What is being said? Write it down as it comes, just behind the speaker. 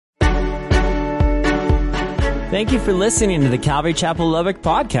Thank you for listening to the Calvary Chapel Lubbock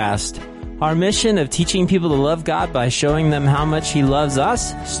podcast. Our mission of teaching people to love God by showing them how much He loves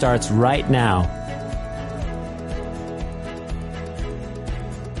us starts right now.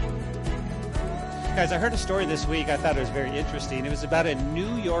 Guys, I heard a story this week. I thought it was very interesting. It was about a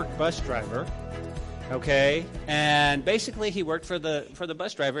New York bus driver, okay? And basically he worked for the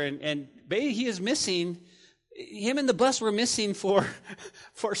bus driver, and he is missing, him and the bus were missing for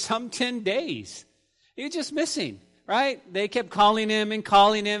some 10 days. He was just missing, right? They kept calling him, and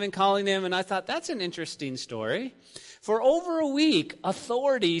I thought, that's an interesting story. For over a week,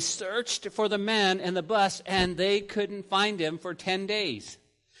 authorities searched for the man and the bus, and they couldn't find him for 10 days,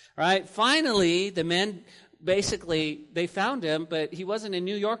 right? Finally, the men, they found him, but he wasn't in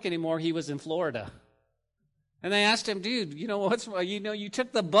New York anymore. He was in Florida. And they asked him, dude, you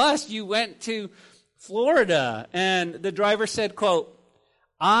took the bus, you went to Florida. And the driver said, quote,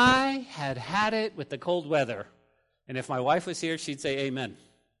 I had it with the cold weather. And if my wife was here, she'd say amen.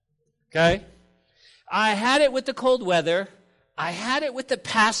 Okay? I had it with the cold weather. I had it with the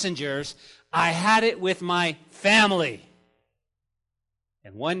passengers. I had it with my family.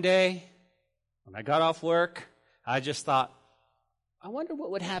 And one day, when I got off work, I just thought, I wonder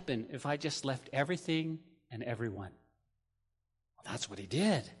what would happen if I just left everything and everyone. Well, that's what he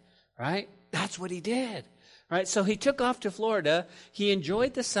did, right? That's what he did. Right, so he took off to Florida. He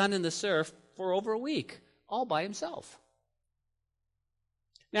enjoyed the sun and the surf for over a week, all by himself.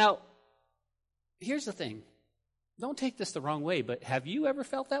 Now, here's the thing. Don't take this the wrong way, but have you ever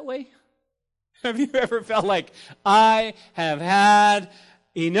felt that way? Have you ever felt like, I have had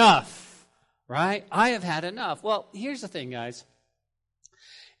enough, right? I have had enough. Well, here's the thing, guys.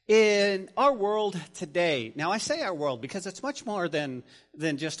 In our world today, now I say our world because it's much more than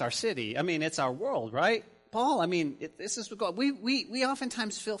just our city. I mean, it's our world, right? Paul, this is what God, we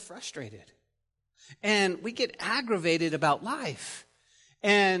oftentimes feel frustrated. And we get aggravated about life.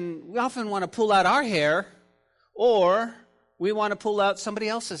 And we often want to pull out our hair, or we want to pull out somebody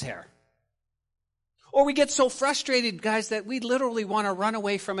else's hair. Or we get so frustrated, guys, that we literally want to run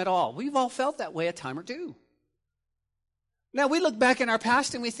away from it all. We've all felt that way a time or two. Now, we look back in our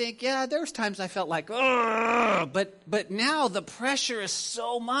past and we think, yeah, there's times I felt like, but now the pressure is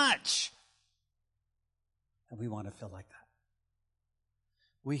so much. And we want to feel like that.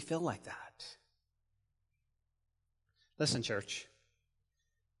 We feel like that. Listen, church.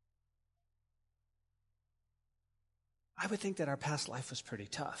 I would think that our past life was pretty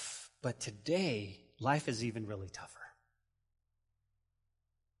tough, but today, life is even really tougher.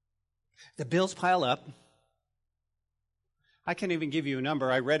 The bills pile up. I can't even give you a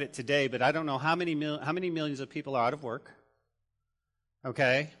number. I read it today, but I don't know how many millions of people are out of work.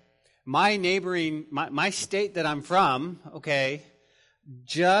 Okay? My state that I'm from, okay,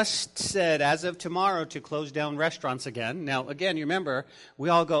 just said as of tomorrow to close down restaurants again. Now, again, you remember, we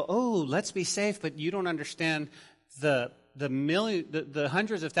all go, oh, let's be safe, but you don't understand the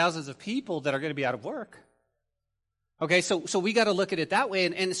hundreds of thousands of people that are going to be out of work. Okay, so we got to look at it that way,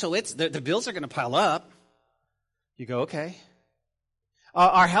 and so it's the bills are going to pile up. You go, okay.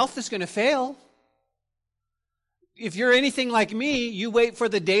 Our health is going to fail. If you're anything like me, you wait for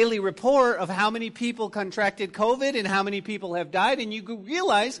the daily report of how many people contracted COVID and how many people have died, and you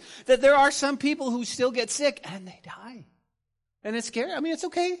realize that there are some people who still get sick and they die. And it's scary. It's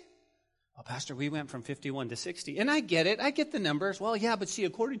okay. Well, Pastor, we went from 51 to 60. And I get it. I get the numbers. Well, yeah, but see,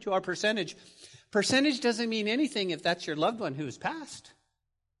 according to our percentage doesn't mean anything if that's your loved one who has passed.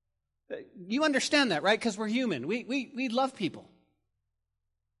 You understand that, right? Because we're human. We love people.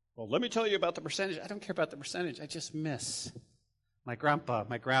 Well, let me tell you about the percentage. I don't care about the percentage. I just miss my grandpa,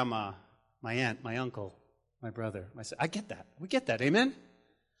 my grandma, my aunt, my uncle, my brother, my sister. I get that. We get that. Amen?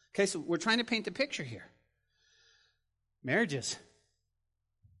 Okay, so we're trying to paint the picture here. Marriages.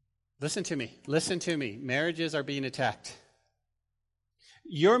 Listen to me. Marriages are being attacked.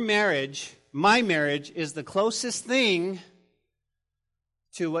 Your marriage, my marriage, is the closest thing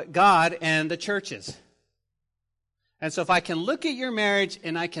to what God and the church is. And so if I can look at your marriage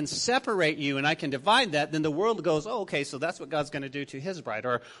and I can separate you and I can divide that, then the world goes, oh, okay, so that's what God's going to do to his bride,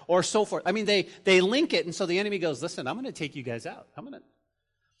 or so forth. They link it, and so the enemy goes, listen, I'm going to take you guys out.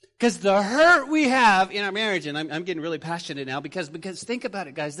 Because the hurt we have in our marriage, and I'm getting really passionate now, because think about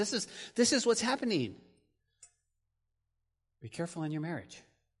it, guys, this is what's happening. Be careful in your marriage.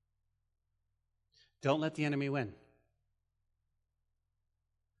 Don't let the enemy win.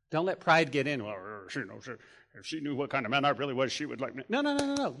 Don't let pride get in. Well, if she knew what kind of man I really was, she would like me.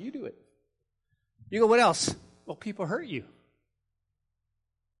 No. You do it. You go, what else? Well, people hurt you.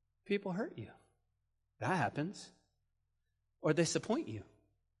 People hurt you. That happens. Or disappoint you.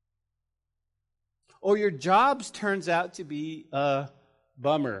 Or your jobs turns out to be a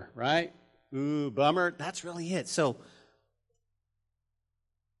bummer, right? Ooh, bummer. That's really it. So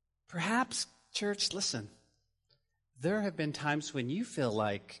perhaps, church, listen, there have been times when you feel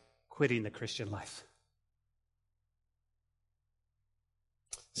like quitting the Christian life.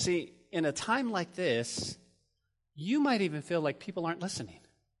 See, in a time like this, you might even feel like people aren't listening.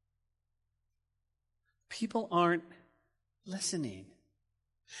 People aren't listening.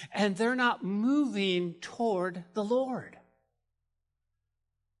 And they're not moving toward the Lord.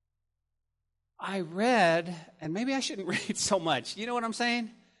 I read, and maybe I shouldn't read so much. You know what I'm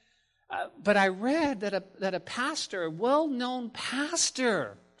saying? But I read that a pastor, a well-known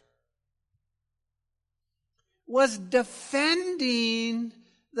pastor, was defending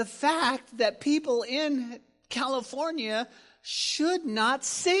the fact that people in California should not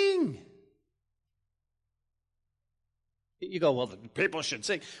sing. You go, well, the people should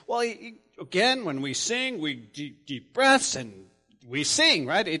sing. Well, again, when we sing, we deep breaths and we sing,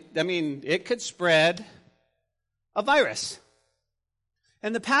 right? It could spread a virus.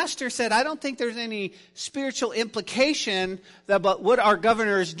 And the pastor said, I don't think there's any spiritual implication about what our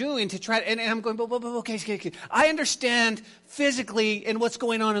governor is doing to try. And I'm going, okay. I understand physically and what's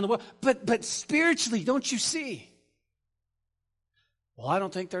going on in the world, but spiritually, don't you see? Well, I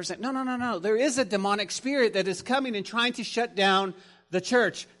don't think there's no. There is a demonic spirit that is coming and trying to shut down the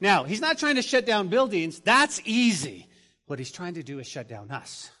church. Now, he's not trying to shut down buildings. That's easy. What he's trying to do is shut down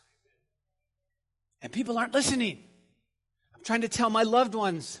us. And people aren't listening. I'm trying to tell my loved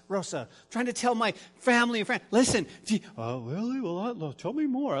ones, Rosa. I'm trying to tell my family and friends. Listen. Oh, really? Well, tell me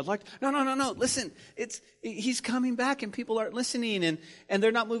more. I'd like. No. Listen. He's coming back, and people aren't listening, and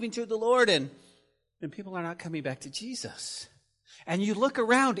they're not moving to the Lord, and people are not coming back to Jesus. And you look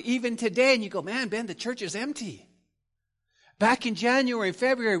around even today, and you go, man, Ben, the church is empty. Back in January,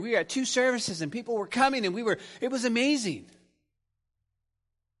 February, we were at 2 services, and people were coming, and it was amazing.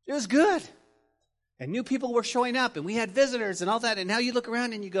 It was good. And new people were showing up, and we had visitors and all that. And now you look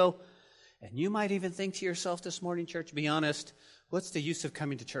around and you go, and you might even think to yourself this morning, church, be honest, what's the use of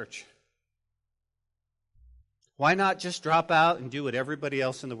coming to church? Why not just drop out and do what everybody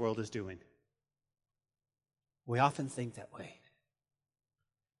else in the world is doing? We often think that way.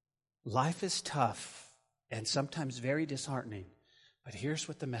 Life is tough and sometimes very disheartening. But here's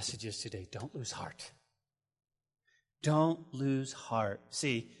what the message is today. Don't lose heart. Don't lose heart.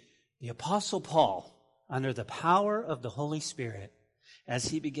 See, the Apostle Paul, under the power of the Holy Spirit, as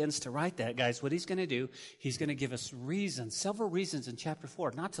he begins to write that, guys, what he's going to do, he's going to give us reasons, several reasons in chapter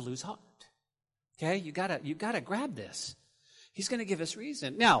 4, not to lose heart. Okay? You gotta grab this. He's going to give us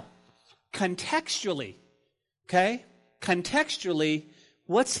reason. Now, contextually,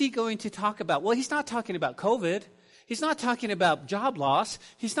 what's he going to talk about? Well, he's not talking about COVID. He's not talking about job loss.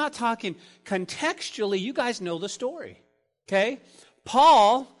 He's not talking contextually. You guys know the story. Okay?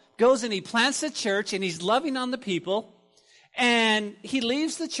 Paul goes and he plants a church and he's loving on the people. And he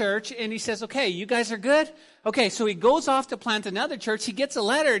leaves the church and he says, okay, you guys are good? Okay, so he goes off to plant another church. He gets a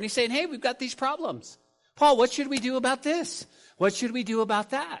letter and he's saying, hey, we've got these problems. Paul, what should we do about this? What should we do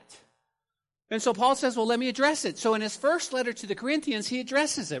about that? And so Paul says, well, let me address it. So in his first letter to the Corinthians, he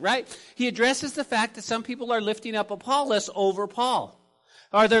addresses it, right? He addresses the fact that some people are lifting up Apollos over Paul.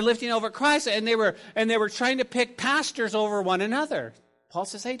 Or they're lifting over Christ, and they were trying to pick pastors over one another. Paul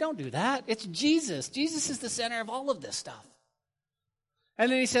says, hey, don't do that. It's Jesus. Jesus is the center of all of this stuff.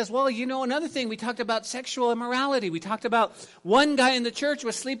 And then he says, well, you know, another thing, we talked about sexual immorality. We talked about one guy in the church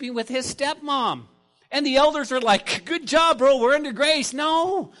was sleeping with his stepmom. And the elders are like, good job, bro, we're under grace.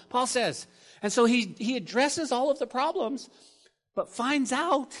 No, Paul says. And so he addresses all of the problems, but finds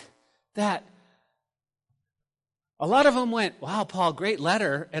out that a lot of them went, wow, Paul, great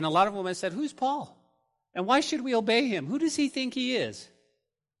letter. And a lot of them said, who's Paul? And why should we obey him? Who does he think he is?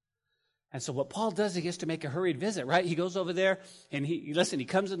 And so what Paul does, he gets to make a hurried visit, right? He goes over there and he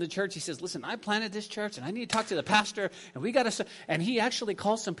comes in the church. He says, listen, I planted this church and I need to talk to the pastor and and he actually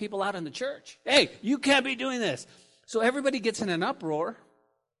calls some people out in the church. Hey, you can't be doing this. So everybody gets in an uproar.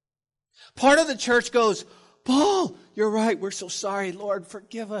 Part of the church goes, Paul, you're right. We're so sorry. Lord,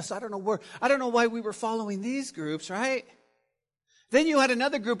 forgive us. I don't know why we were following these groups, right? Then you had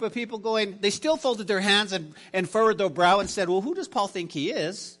another group of people going, they still folded their hands and furrowed their brow and said, well, who does Paul think he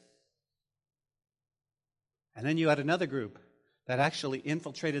is? And then you had another group that actually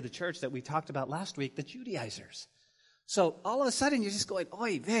infiltrated the church that we talked about last week, the Judaizers. So all of a sudden you're just going,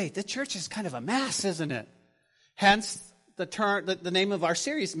 oy vey, the church is kind of a mess, isn't it? Hence the name of our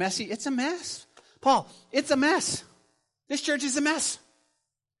series, Messy. It's a mess. Paul, it's a mess. This church is a mess.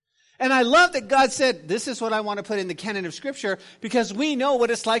 And I love that God said, this is what I want to put in the canon of Scripture because we know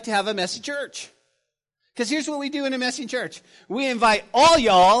what it's like to have a messy church. Because here's what we do in a messy church. We invite all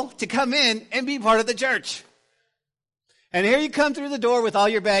y'all to come in and be part of the church. And here you come through the door with all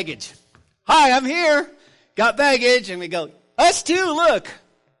your baggage. Hi, I'm here. Got baggage. And we go, us too, look.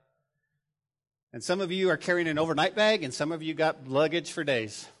 And some of you are carrying an overnight bag, and some of you got luggage for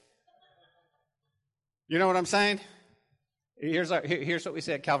days. You know what I'm saying? Here's what we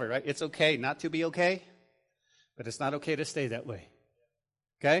say at Calvary, right? It's okay not to be okay, but it's not okay to stay that way.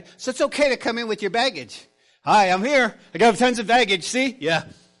 Okay? So it's okay to come in with your baggage. Hi, I'm here. I got tons of baggage. See? Yeah.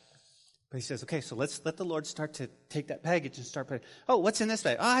 But he says, okay, so let's let the Lord start to take that baggage and start putting, oh, what's in this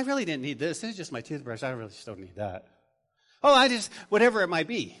bag? Oh, I really didn't need this. This is just my toothbrush. I really just don't need that. Oh, whatever it might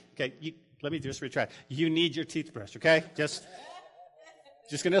be. Okay, let me just retry. You need your toothbrush, okay? Just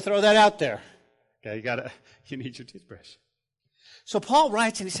going to throw that out there. Okay, you need your toothbrush. So Paul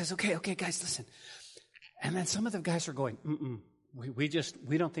writes and he says, okay, guys, listen. And then some of the guys are going,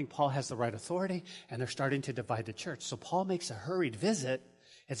 we don't think Paul has the right authority, and they're starting to divide the church. So Paul makes a hurried visit.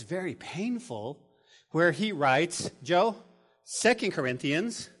 It's very painful, where he writes, Joe, 2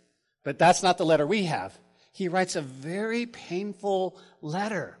 Corinthians, but that's not the letter we have. He writes a very painful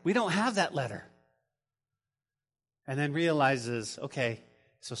letter. We don't have that letter. And then realizes, okay,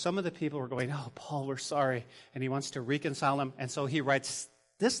 so some of the people were going, oh, Paul, we're sorry. And he wants to reconcile them. And so he writes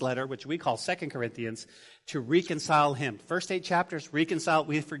this letter, which we call 2 Corinthians, to reconcile him. First 8 chapters, reconcile,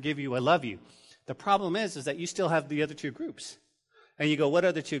 we forgive you, I love you. The problem is that you still have the other two groups. And you go, what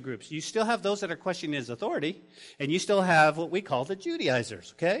other two groups? You still have those that are questioning his authority, and you still have what we call the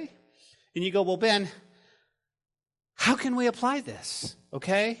Judaizers, okay? And you go, well, Ben, how can we apply this,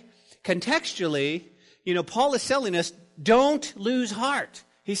 okay? Contextually, Paul is telling us, don't lose heart.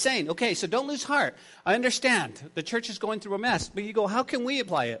 He's saying, okay, so don't lose heart. I understand the church is going through a mess, but you go, how can we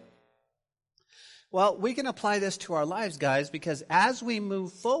apply it? Well, we can apply this to our lives, guys, because as we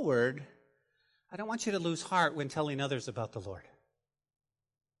move forward, I don't want you to lose heart when telling others about the Lord.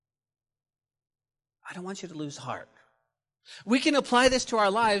 I don't want you to lose heart. We can apply this to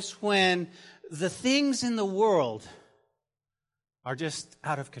our lives when the things in the world are just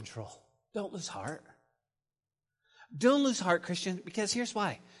out of control. Don't lose heart. Don't lose heart, Christian, because here's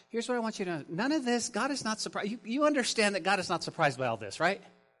why. Here's what I want you to know. None of this, God is not surprised. You understand that God is not surprised by all this, right?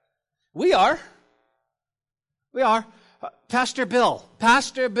 We are. We are. Pastor Bill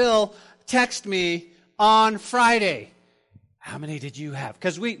texted me on Friday. How many did you have?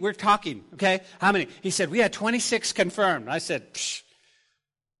 Because we're talking, okay? How many? He said, we had 26 confirmed. I said,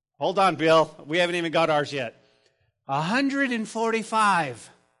 hold on, Bill. We haven't even got ours yet. 145.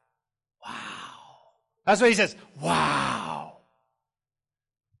 Wow. That's what he says. Wow.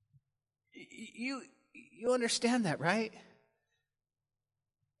 You understand that, right?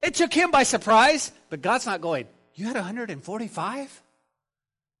 It took him by surprise, but God's not going, you had 145?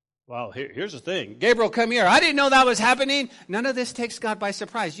 Well, here's the thing. Gabriel, come here. I didn't know that was happening. None of this takes God by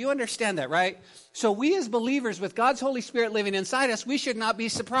surprise. You understand that, right? So we as believers, with God's Holy Spirit living inside us, we should not be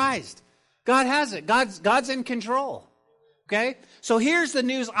surprised. God has it. God's in control. Okay? So here's the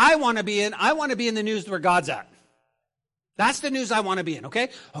news I want to be in. I want to be in the news where God's at. That's the news I want to be in, okay?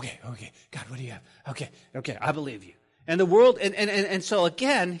 Okay. God, what do you have? Okay, I believe you. And the world, and so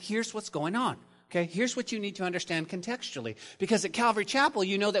again, here's what's going on. Okay, here's what you need to understand contextually. Because at Calvary Chapel,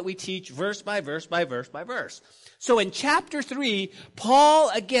 you know that we teach verse by verse by verse by verse. So in chapter 3, Paul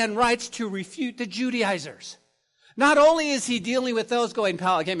again writes to refute the Judaizers. Not only is he dealing with those going,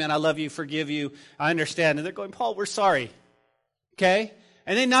 Paul, okay, man, I love you, forgive you, I understand. And they're going, Paul, we're sorry. Okay?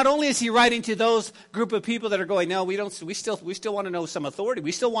 And then not only is he writing to those group of people that are going, no, we still want to know some authority.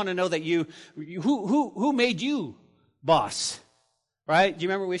 We still want to know that who made you boss? Right? Do you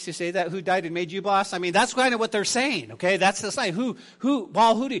remember we used to say that? Who died and made you boss? I mean, that's kind of what they're saying, okay? That's the sign.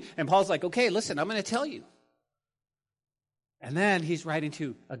 Paul, who do you? And Paul's like, okay, listen, I'm going to tell you. And then he's writing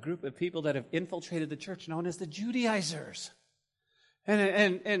to a group of people that have infiltrated the church known as the Judaizers.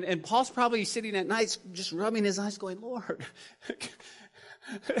 And Paul's probably sitting at night just rubbing his eyes going, Lord,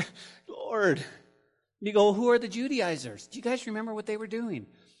 Lord. You go, who are the Judaizers? Do you guys remember what they were doing?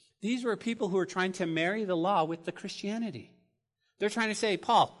 These were people who were trying to marry the law with the Christianity. They're trying to say,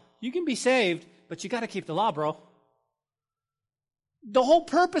 Paul, you can be saved, but you got to keep the law, bro. The whole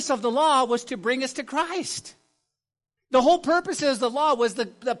purpose of the law was to bring us to Christ. The whole purpose of the law was the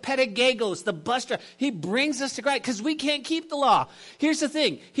pedagogos, the buster. He brings us to Christ because we can't keep the law. Here's the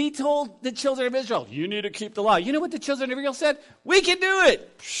thing. He told the children of Israel, you need to keep the law. You know what the children of Israel said? We can do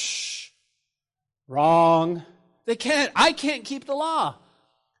it. Shh. Wrong. They can't. I can't keep the law.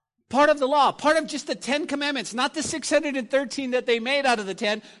 Part of the law, part of just the 10 commandments, not the 613 that they made out of the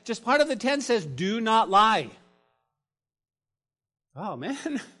 10, just part of the 10 says, do not lie. Oh,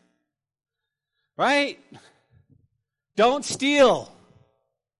 man. Right? Don't steal.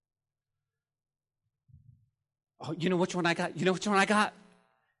 Oh, you know which one I got? You know which one I got?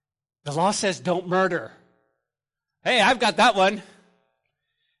 The law says don't murder. Hey, I've got that one.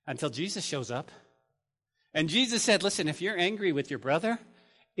 Until Jesus shows up. And Jesus said, listen, if you're angry with your brother,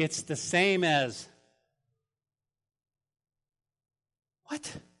 it's the same as...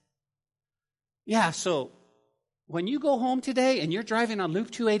 What? Yeah, so when you go home today and you're driving on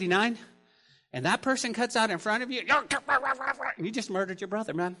Loop 289 and that person cuts out in front of you, and you just murdered your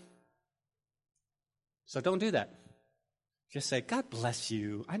brother, man. So don't do that. Just say, God bless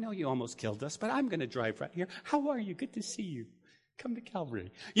you. I know you almost killed us, but I'm going to drive right here. How are you? Good to see you. Come to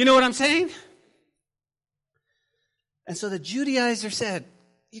Calvary. You know what I'm saying? And so the Judaizer said,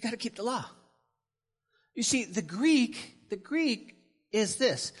 you got to keep the law. You see, the Greek is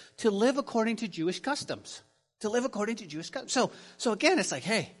this, to live according to Jewish customs. To live according to Jewish customs. So again, it's like,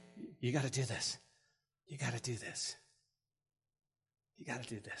 hey, you got to do this. You got to do this. You got to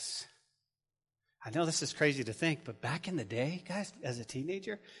do this. I know this is crazy to think, but back in the day, guys, as a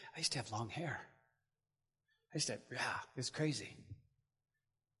teenager, I used to have long hair. It was crazy.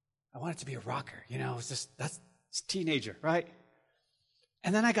 I wanted to be a rocker, that's teenager, right?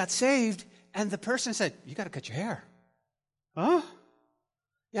 And then I got saved, and the person said, you got to cut your hair. Huh?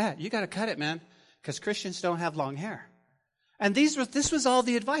 Yeah, you got to cut it, man, because Christians don't have long hair. And this was all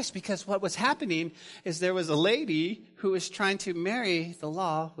the advice, because what was happening is there was a lady who was trying to marry the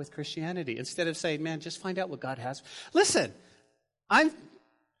law with Christianity instead of saying, man, just find out what God has. Listen, I'm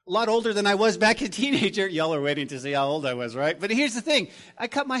a lot older than I was back in teenager. Y'all are waiting to see how old I was, right? But here's the thing. I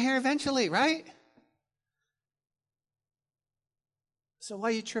cut my hair eventually, right? So why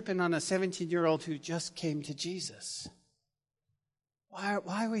are you tripping on a 17-year-old who just came to Jesus? Why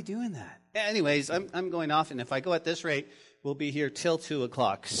are we doing that? Anyways, I'm going off, and if I go at this rate, we'll be here till 2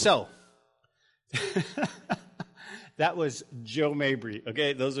 o'clock. So, that was Joe Mabry.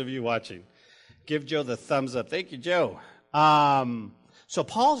 Okay, those of you watching, give Joe the thumbs up. Thank you, Joe. So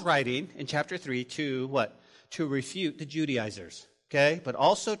Paul's writing in chapter 3 to what? To refute the Judaizers. Okay, but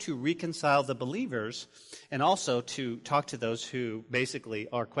also to reconcile the believers and also to talk to those who basically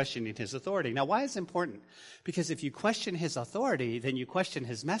are questioning his authority. Now, why is it important? Because if you question his authority, then you question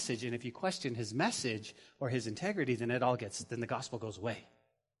his message. And if you question his message or his integrity, then the gospel goes away.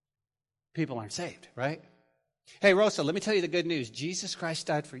 People aren't saved, right? Hey, Rosa, let me tell you the good news. Jesus Christ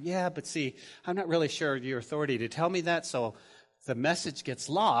died for, but see, I'm not really sure of your authority to tell me that. So the message gets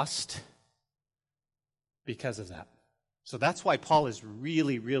lost because of that. So that's why Paul is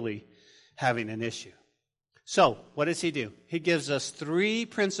really, really having an issue. So what does he do? He gives us 3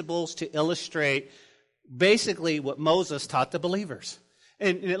 principles to illustrate basically what Moses taught the believers.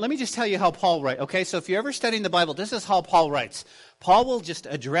 And let me just tell you how Paul writes. Okay, so if you're ever studying the Bible, this is how Paul writes. Paul will just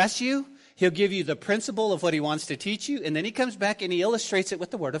address you. He'll give you the principle of what he wants to teach you, and then he comes back and he illustrates it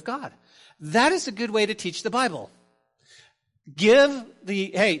with the Word of God. That is a good way to teach the Bible.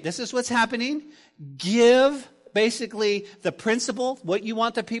 This is what's happening. Give basically the principle, what you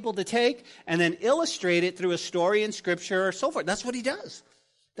want the people to take, and then illustrate it through a story in Scripture or so forth. That's what he does.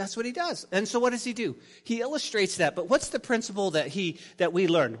 That's what he does. And so what does he do? He illustrates that. But what's the principle that we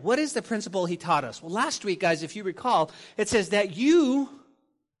learned? What is the principle he taught us? Well, last week, guys, if you recall, it says that you,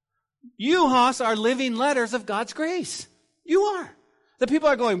 Haas, are living letters of God's grace. You are. The people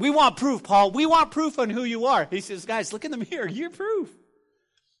are going, we want proof, Paul. We want proof on who you are. He says, guys, look in the mirror. You're proof.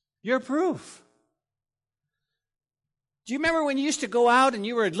 You're proof. Do you remember when you used to go out and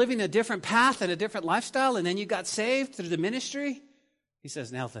you were living a different path and a different lifestyle, and then you got saved through the ministry? He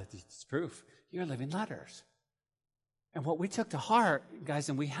says, now that's proof. You're living letters. And what we took to heart, guys,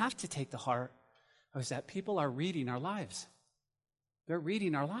 and we have to take to heart, is that people are reading our lives. They're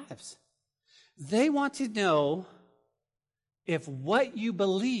reading our lives. They want to know if what you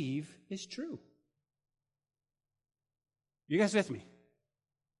believe is true. You guys with me?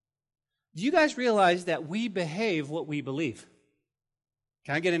 Do you guys realize that we behave what we believe?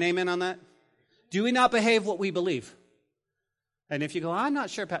 Can I get an amen on that? Do we not behave what we believe? And if you go, I'm not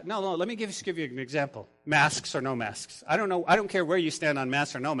sure, Pat. No, let me give you an example. Masks or no masks. I don't know. I don't care where you stand on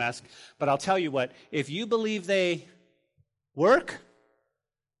masks or no masks, but I'll tell you what. If you believe they work,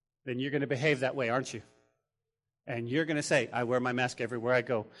 then you're going to behave that way, aren't you? And you're going to say, I wear my mask everywhere I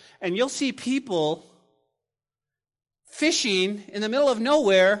go. And you'll see people fishing in the middle of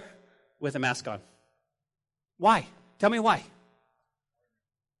nowhere with a mask on. Why? Tell me why.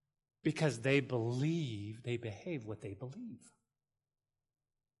 Because they behave what they believe.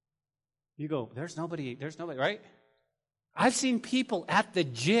 You go, there's nobody, right? I've seen people at the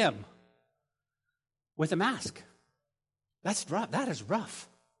gym with a mask. That's rough. That is rough.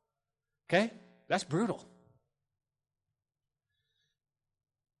 Okay? That's brutal.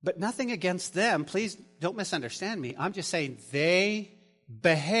 But nothing against them. Please don't misunderstand me. I'm just saying they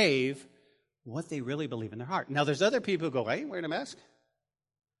behave what they really believe in their heart. Now, there's other people who go, I ain't wearing a mask.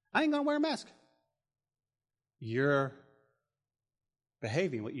 I ain't going to wear a mask. You're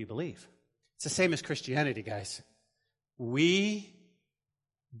behaving what you believe. It's the same as Christianity, guys. We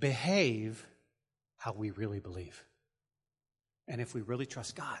behave how we really believe. And if we really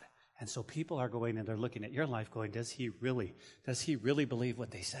trust God. And so people are going and they're looking at your life going, does he really believe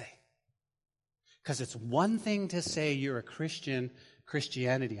what they say? Because it's one thing to say you're a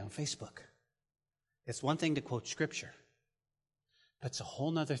Christianity on Facebook. It's one thing to quote Scripture. But it's a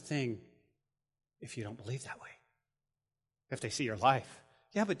whole other thing if you don't believe that way. If they see your life.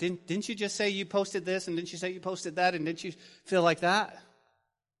 Yeah, but didn't you just say you posted this, and didn't you say you posted that, and didn't you feel like that?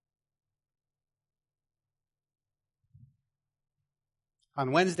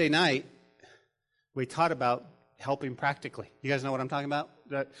 On Wednesday night, we taught about helping practically. You guys know what I'm talking about?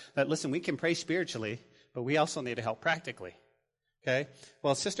 That listen, we can pray spiritually, but we also need to help practically. Okay?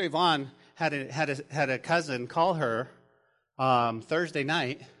 Well, Sister Yvonne had a cousin call her Thursday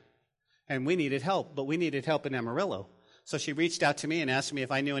night, and we needed help, but we needed help in Amarillo. So she reached out to me and asked me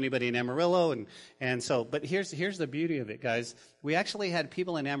if I knew anybody in Amarillo, but here's the beauty of it, guys. We actually had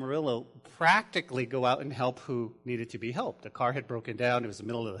people in Amarillo practically go out and help who needed to be helped. The car had broken down. It was the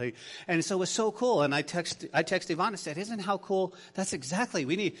middle of the day. And so it was so cool. And I texted Yvonne and said, isn't how cool? That's exactly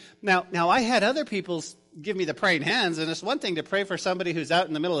we need. Now I had other people give me the praying hands, and it's one thing to pray for somebody who's out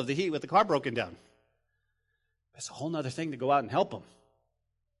in the middle of the heat with the car broken down. It's a whole other thing to go out and help them.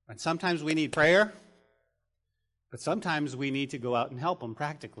 And sometimes we need prayer. But sometimes we need to go out and help them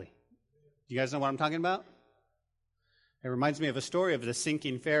practically. Do you guys know what I'm talking about? It reminds me of a story of the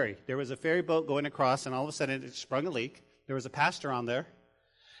sinking ferry. There was a ferry boat going across, and all of a sudden it sprung a leak. There was a pastor on there.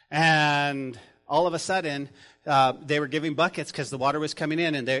 And all of a sudden, they were giving buckets because the water was coming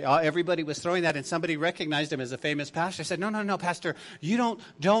in, and everybody was throwing that, and somebody recognized him as a famous pastor. I said, no, pastor, you don't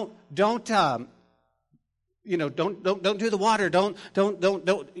do the water. Don't.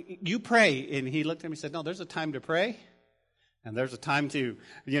 You pray. And he looked at me and said, no, there's a time to pray. And there's a time to,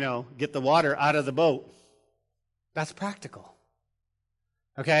 get the water out of the boat. That's practical.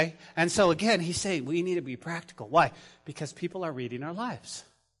 Okay? And so again, he's saying we need to be practical. Why? Because people are reading our lives.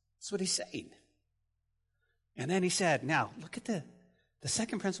 That's what he's saying. And then he said, now, look at the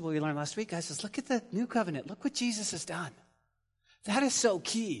second principle we learned last week, guys, is look at the new covenant. Look what Jesus has done. That is so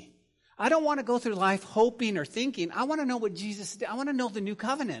key. I don't want to go through life hoping or thinking. I want to know what Jesus did. I want to know the new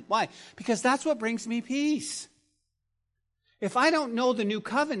covenant. Why? Because that's what brings me peace. If I don't know the new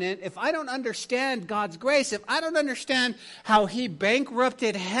covenant, if I don't understand God's grace, if I don't understand how he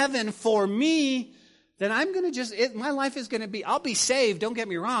bankrupted heaven for me, then I'm going to my life is going to be, I'll be saved, don't get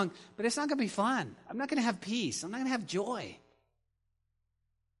me wrong, but it's not going to be fun. I'm not going to have peace. I'm not going to have joy.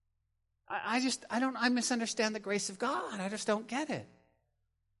 I misunderstand the grace of God. I just don't get it.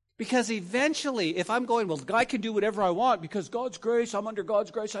 Because eventually, if I'm going, well, I can do whatever I want because God's grace, I'm under God's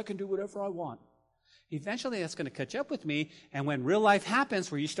grace, I can do whatever I want. Eventually, that's going to catch up with me. And when real life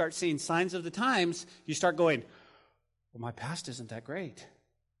happens, where you start seeing signs of the times, you start going, well, my past isn't that great.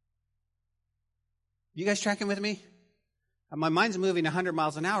 You guys tracking with me? My mind's moving 100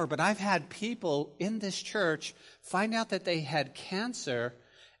 miles an hour, but I've had people in this church find out that they had cancer,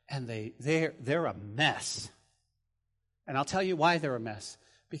 and they're a mess. And I'll tell you why they're a mess.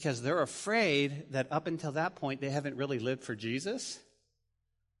 Because they're afraid that up until that point, they haven't really lived for Jesus.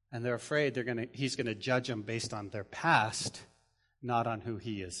 And they're afraid he's going to judge them based on their past, not on who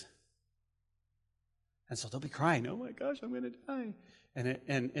he is. And so they'll be crying, oh my gosh, I'm going to die.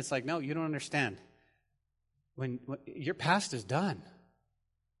 And it's like, no, you don't understand. When your past is done,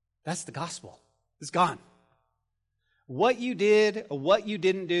 that's the gospel. It's gone. What you did, or what you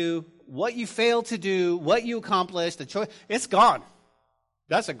didn't do, what you failed to do, what you accomplished, the choice, it's gone.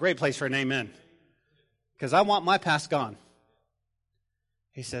 That's a great place for an amen. Because I want my past gone.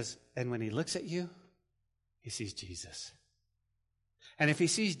 He says, and when he looks at you, he sees Jesus. And if he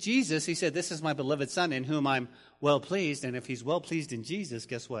sees Jesus, he said, this is my beloved Son in whom I'm well pleased. And if he's well pleased in Jesus,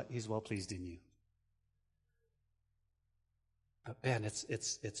 guess what? He's well pleased in you. But Ben,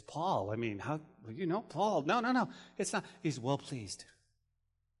 it's Paul. I mean, how, Paul. No. It's not. He's well pleased.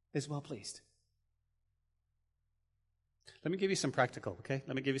 He's well pleased. Let me give you some practical, okay?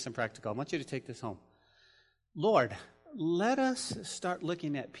 Let me give you some practical. I want you to take this home. Lord, let us start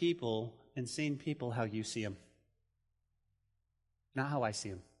looking at people and seeing people how you see them. Not how I see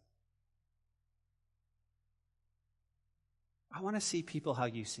them. I want to see people how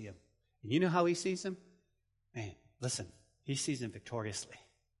you see them. You know how he sees them? Man, listen, he sees them victoriously.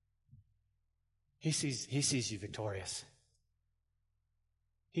 He sees you victorious.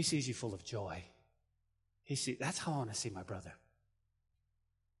 He sees you full of joy. That's how I want to see my brother.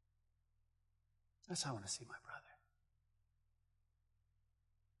 That's how I want to see my brother.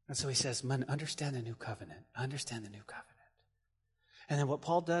 And so he says, man, understand the new covenant. Understand the new covenant. And then what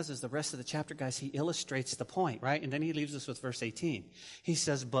Paul does is the rest of the chapter, guys, he illustrates the point, right? And then he leaves us with verse 18. He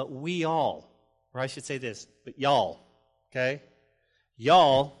says, but we all, or I should say this, but y'all, okay?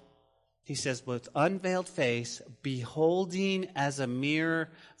 Y'all, he says, with unveiled face, beholding as a mirror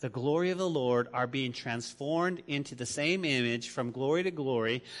the glory of the Lord, are being transformed into the same image from glory to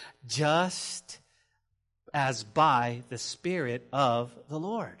glory, just as by the Spirit of the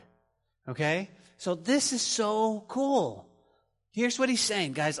Lord. Okay? So this is so cool. Here's what he's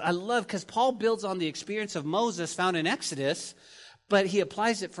saying, guys. I love, because Paul builds on the experience of Moses found in Exodus, but he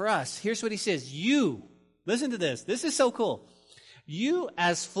applies it for us. Here's what he says. You, listen to this. This is so cool. You,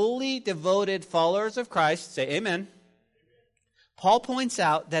 as fully devoted followers of Christ, say amen. Paul points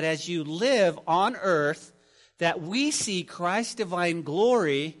out that as you live on earth, that we see Christ's divine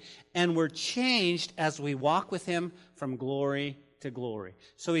glory, and we're changed as we walk with him from glory to glory.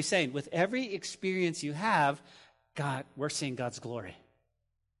 So he's saying, with every experience you have, God, we're seeing God's glory.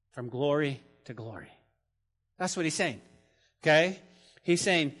 From glory to glory. That's what he's saying. Okay? He's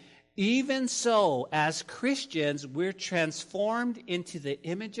saying, even so, as Christians, we're transformed into the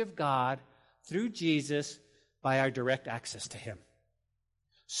image of God through Jesus by our direct access to him.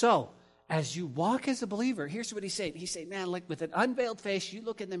 So, as you walk as a believer, here's what he's saying. He's saying, man, like with an unveiled face, you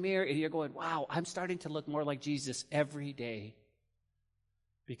look in the mirror and you're going, wow, I'm starting to look more like Jesus every day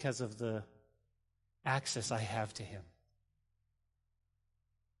because of the access I have to him.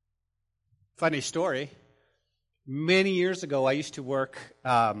 Funny story. Many years ago, I used to work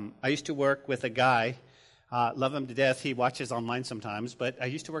with a guy. Love him to death. He watches online sometimes, but I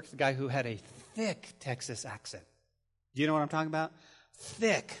used to work with a guy who had a thick Texas accent. Do you know what I'm talking about?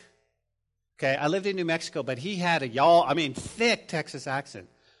 Thick. Okay, I lived in New Mexico, but he had thick Texas accent.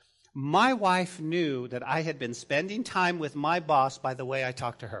 My wife knew that I had been spending time with my boss by the way I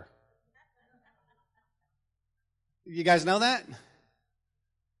talked to her. You guys know that?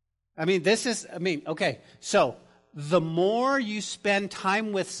 Okay, so the more you spend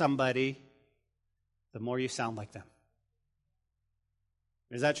time with somebody, the more you sound like them.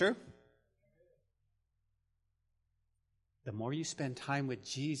 Is that true? The more you spend time with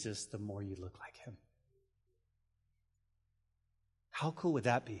Jesus, the more you look like him. How cool would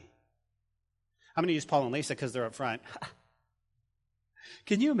that be? I'm going to use Paul and Lisa because they're up front.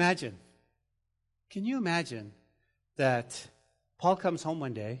 Can you imagine? Can you imagine that Paul comes home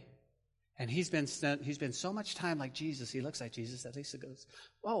one day and he's been so much time like Jesus, he looks like Jesus, that Lisa goes,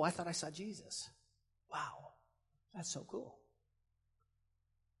 "Oh, I thought I saw Jesus." Wow, that's so cool.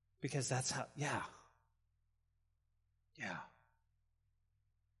 Because that's how, yeah.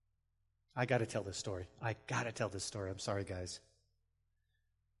 I got to tell this story. I'm sorry, guys.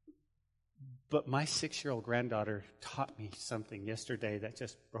 But my 6-year-old granddaughter taught me something yesterday that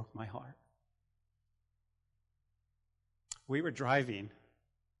just broke my heart. We were driving,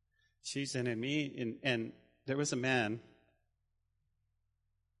 she's in and me, and there was a man,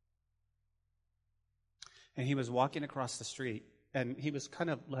 and he was walking across the street, and he was kind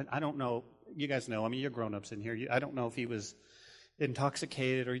of, I don't know, you guys know, you're grown-ups in here, I don't know if he was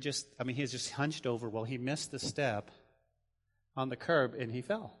intoxicated or he was just hunched over. Well, he missed the step on the curb, and he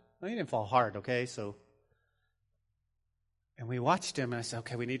fell. Well, he didn't fall hard, okay, and we watched him, and I said,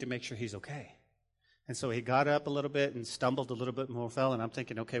 okay, we need to make sure he's okay. And so he got up a little bit and stumbled a little bit more, fell, and I'm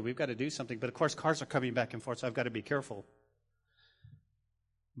thinking, okay, we've got to do something. But of course, cars are coming back and forth, so I've got to be careful.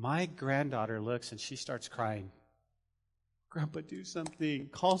 My granddaughter looks and she starts crying. "Grandpa, do something.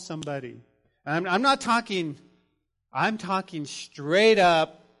 Call somebody." And I'm talking straight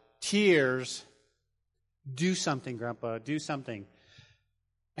up tears. "Do something, Grandpa, do something."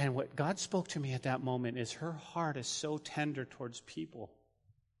 And what God spoke to me at that moment is her heart is so tender towards people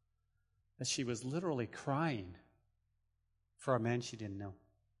that she was literally crying for a man she didn't know.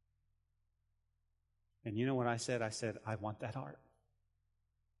 And you know what I said? I said, I want that heart.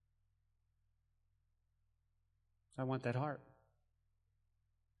 I want that heart.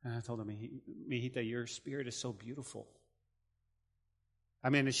 And I told him, Mijita, your spirit is so beautiful.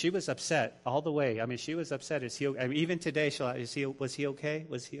 She was upset all the way. She was upset. Even today, was he okay?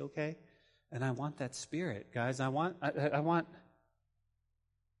 Was he okay? And I want that spirit, guys. I want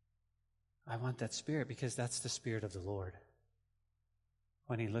that spirit, because that's the Spirit of the Lord.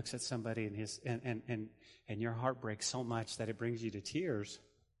 When he looks at somebody and your heart breaks so much that it brings you to tears.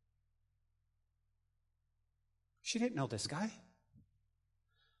 She didn't know this guy.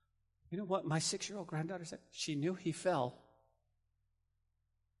 You know what my 6-year-old granddaughter said? She knew he fell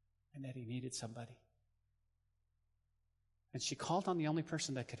and that he needed somebody. And she called on the only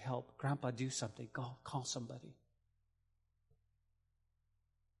person that could help. Grandpa, do something. Call somebody.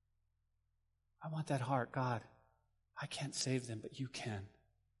 I want that heart. God, I can't save them, but you can.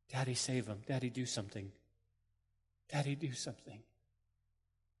 Daddy, save them. Daddy, do something. Daddy, do something.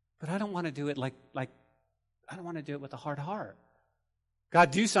 But I don't want to do it like I don't want to do it with a hard heart.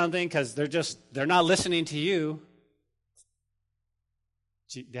 God, do something because they're not listening to you.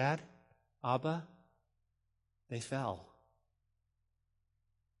 Dad, Abba, they fell.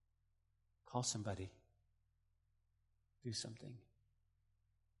 Call somebody. Do something.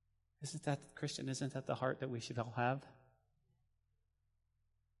 Isn't that, Christian, isn't that the heart that we should all have?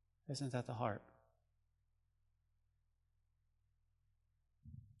 Isn't that the heart?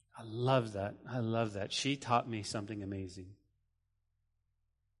 I love that. I love that. She taught me something amazing.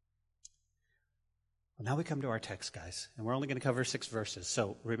 Well, now we come to our text, guys, and we're only going to cover 6 verses.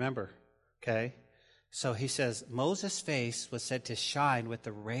 So remember, okay? So he says, Moses' face was said to shine with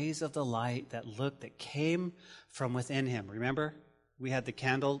the rays of the light that came from within him. Remember? We had the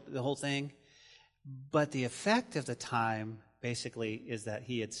candle, the whole thing. But the effect of the time, basically, is that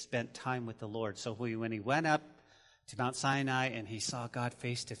he had spent time with the Lord. So when he went up to Mount Sinai and he saw God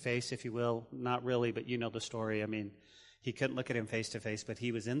face to face, if you will, not really, but you know the story. I mean, he couldn't look at him face to face, but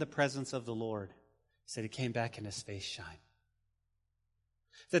he was in the presence of the Lord. He said he came back and his face shined.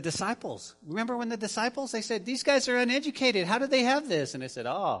 The disciples, remember when the disciples, they said, these guys are uneducated. How do they have this? And they said,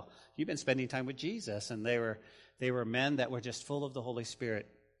 oh, you've been spending time with Jesus. And they were men that were just full of the Holy Spirit.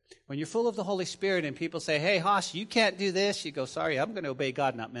 When you're full of the Holy Spirit and people say, hey, Hoss, you can't do this. You go, sorry, I'm going to obey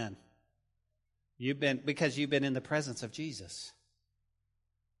God, not men. Because you've been in the presence of Jesus.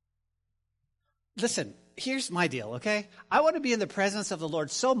 Listen, here's my deal, okay? I want to be in the presence of the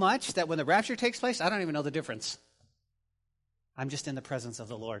Lord so much that when the rapture takes place, I don't even know the difference. I'm just in the presence of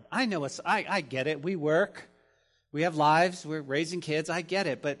the Lord. I know I get it. We work. We have lives. We're raising kids. I get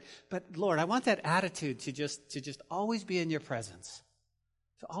it. But Lord, I want that attitude to just always be in your presence.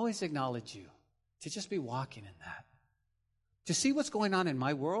 To always acknowledge you. To just be walking in that. To see what's going on in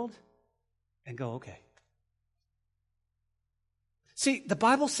my world and go, okay. See, the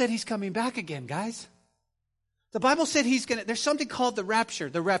Bible said he's coming back again, guys. The Bible said there's something called the rapture,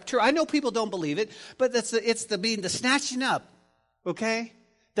 the rapture. I know people don't believe it, but it's the snatching up. Okay?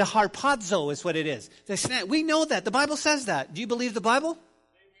 The harpazo is what it is. We know that. The Bible says that. Do you believe the Bible?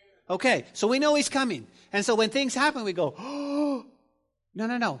 Okay. So we know he's coming. And so when things happen, we go, oh,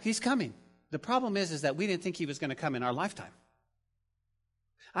 no. He's coming. The problem is that we didn't think he was going to come in our lifetime.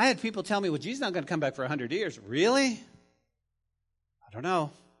 I had people tell me, well, Jesus is not going to come back for 100 years. Really? I don't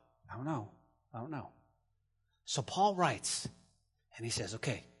know. So Paul writes, and he says,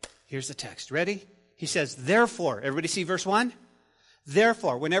 okay, here's the text. Ready? He says, therefore. Everybody see verse 1?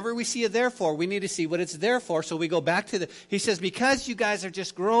 Therefore, whenever we see a therefore, we need to see what it's there for. So we go back to he says, because you guys are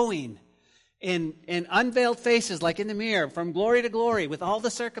just growing in unveiled faces, like in the mirror, from glory to glory, with all the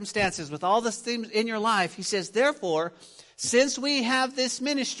circumstances, with all the things in your life. He says, therefore, since we have this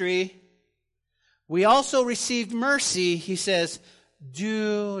ministry, we also received mercy. He says,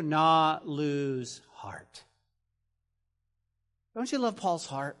 do not lose heart. Don't you love Paul's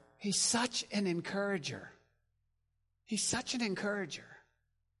heart? He's such an encourager. He's such an encourager.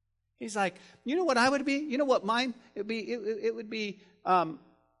 He's like, you know what I would be? You know what mine? It would be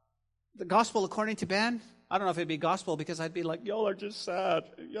the gospel according to Ben. I don't know if it'd be gospel because I'd be like, y'all are just sad.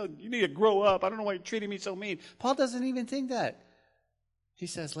 You need to grow up. I don't know why you're treating me so mean. Paul doesn't even think that. He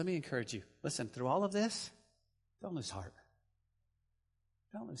says, let me encourage you. Listen, through all of this, don't lose heart.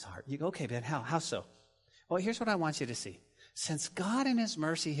 Don't lose heart. You go, okay, Ben, how so? Well, here's what I want you to see. Since God in his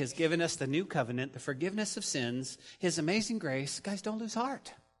mercy has given us the new covenant, the forgiveness of sins, his amazing grace, guys, don't lose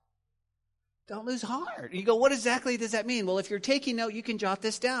heart. Don't lose heart. You go, what exactly does that mean? Well, if you're taking note, you can jot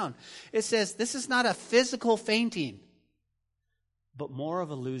this down. It says, this is not a physical fainting, but more of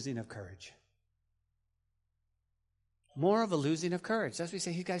a losing of courage. More of a losing of courage. That's what we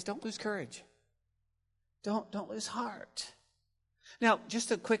say, hey guys, don't lose courage. Don't lose heart. Now,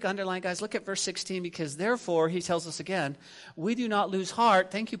 just a quick underline, guys. Look at verse 16, because therefore, he tells us again, we do not lose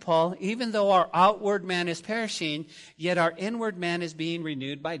heart, thank you, Paul, even though our outward man is perishing, yet our inward man is being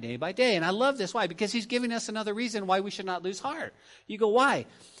renewed by day by day. And I love this. Why? Because he's giving us another reason why we should not lose heart. You go, why?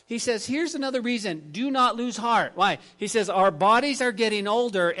 He says, here's another reason. Do not lose heart. Why? He says, our bodies are getting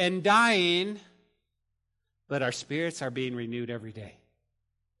older and dying, but our spirits are being renewed every day.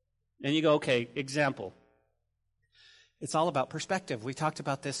 And you go, okay, example. It's all about perspective. We talked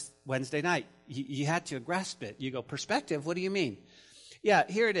about this Wednesday night. You had to grasp it. You go, perspective, what do you mean? Yeah,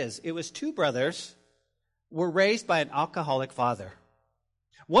 here it is. It was two brothers were raised by an alcoholic father.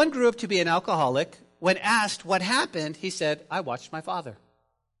 One grew up to be an alcoholic. When asked what happened, he said, I watched my father.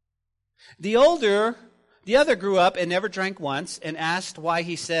 The other grew up and never drank once, and asked why,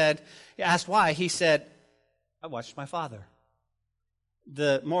 he said, I watched my father.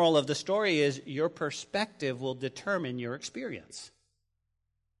 The moral of the story is your perspective will determine your experience.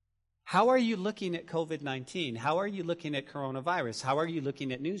 How are you looking at COVID-19? How are you looking at coronavirus? How are you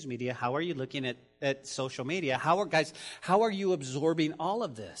looking at news media? How are you looking at social media? How are you absorbing all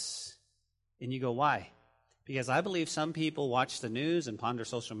of this? And you go, why? Because I believe some people watch the news and ponder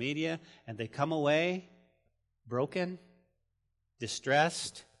social media, and they come away broken,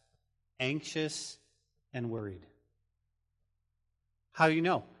 distressed, anxious, and worried. How do you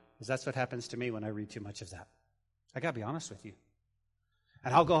know? Because that's what happens to me when I read too much of that. I got to be honest with you.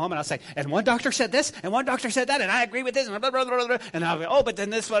 And I'll go home and I'll say, and one doctor said this, and one doctor said that, and I agree with this, and blah, blah, blah, blah, and I'll go, oh, but then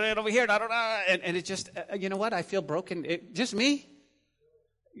this one over here, and I don't know, and it just, you know what? I feel broken. Just me,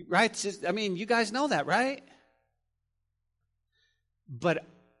 right? You guys know that, right? But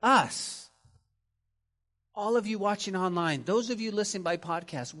us, all of you watching online, those of you listening by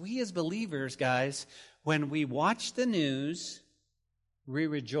podcast, we as believers, guys, when we watch the news, we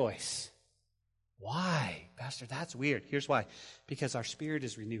rejoice. Why? Pastor, that's weird. Here's why. Because our spirit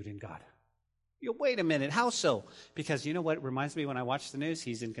is renewed in God. You wait a minute. How so? Because you know what it reminds me when I watch the news?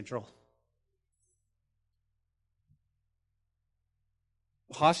 He's in control.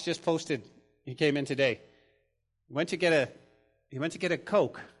 Haas just posted, he came in today. He went to get a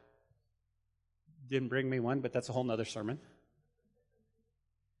Coke. Didn't bring me one, but that's a whole nother sermon.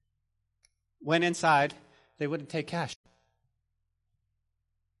 Went inside, they wouldn't take cash.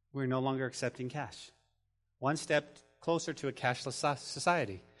 We're no longer accepting cash. One step closer to a cashless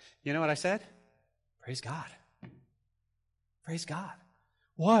society. You know what I said? Praise God. Praise God.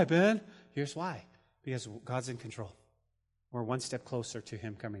 Why, Ben? Here's why. Because God's in control. We're one step closer to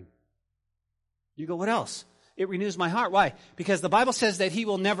Him coming. You go, what else? It renews my heart. Why? Because the Bible says that He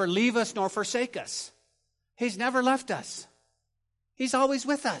will never leave us nor forsake us. He's never left us. He's always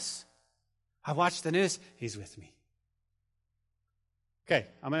with us. I watch the news. He's with me. Okay,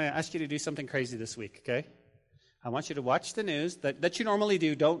 I'm going to ask you to do something crazy this week, okay? I want you to watch the news that you normally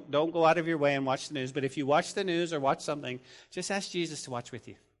do. Don't go out of your way and watch the news. But if you watch the news or watch something, just ask Jesus to watch with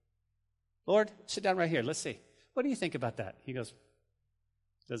you. Lord, sit down right here. Let's see. What do you think about that? He goes,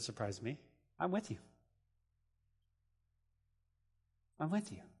 doesn't surprise me. I'm with you. I'm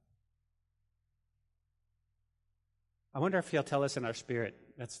with you. I wonder if He'll tell us in our spirit,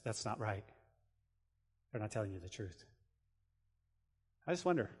 that's not right. They're not telling you the truth. I just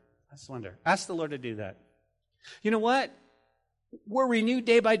wonder. Ask the Lord to do that. You know what? We're renewed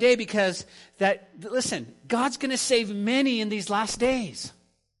day by day because listen, God's going to save many in these last days.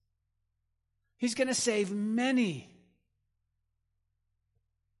 He's going to save many.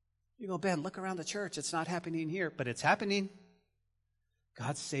 You go, Ben, look around the church. It's not happening here, but it's happening.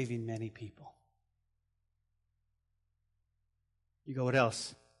 God's saving many people. You go, what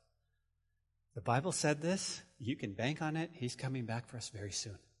else? The Bible said this. You can bank on it. He's coming back for us very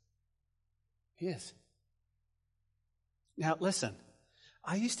soon. He is. Now, listen.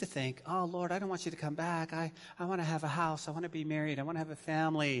 I used to think, oh, Lord, I don't want you to come back. I want to have a house. I want to be married. I want to have a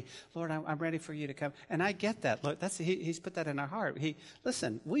family. Lord, I'm ready for you to come. And I get that. Look, He's put that in our heart.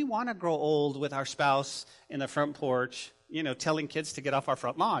 Listen, we want to grow old with our spouse in the front porch, telling kids to get off our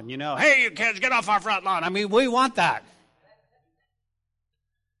front lawn. Hey, you kids, get off our front lawn. We want that.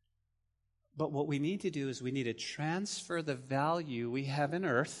 But what we need to do is we need to transfer the value we have in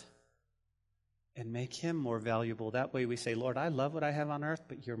earth and make Him more valuable. That way we say, Lord, I love what I have on earth,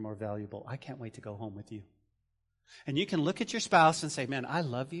 but You're more valuable. I can't wait to go home with You. And you can look at your spouse and say, man, I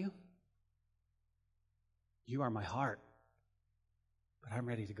love you. You are my heart. But I'm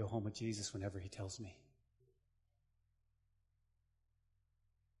ready to go home with Jesus whenever He tells me.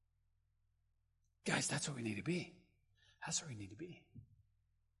 Guys, that's what we need to be. That's where we need to be.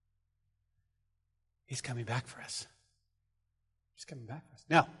 He's coming back for us. He's coming back for us.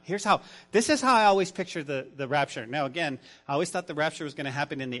 Now, this is how I always picture the rapture. Now, again, I always thought the rapture was going to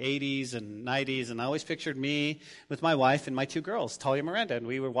happen in the 80s and 90s, and I always pictured me with my wife and my two girls, Talia and Miranda, and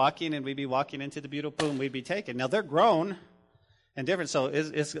we were walking, and we'd be walking into the beautiful boom, we'd be taken. Now, they're grown and different, so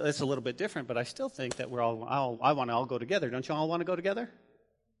it's a little bit different, but I still think that I want to all go together. Don't you all want to go together?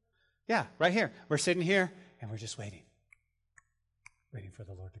 Yeah, right here. We're sitting here, and we're just waiting for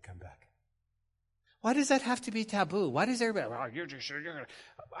the Lord to come back. Why does that have to be taboo? Why does everybody, you're gonna,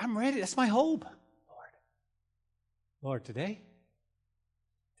 I'm ready. That's my hope. Lord, today,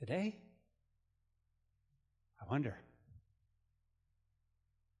 I wonder.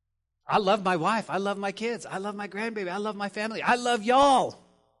 I love my wife. I love my kids. I love my grandbaby. I love my family. I love y'all.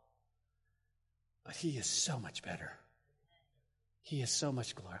 But he is so much better. He is so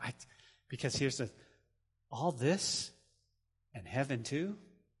much glory. Because here's all this and heaven too,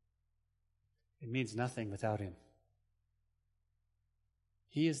 it means nothing without him.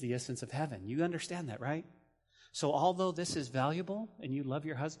 He is the essence of heaven. You understand that, right? So although this is valuable, and you love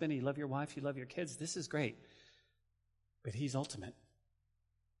your husband, you love your wife, you love your kids, this is great. But he's ultimate.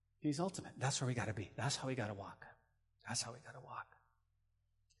 He's ultimate. That's where we got to be. That's how we got to walk. That's how we got to walk.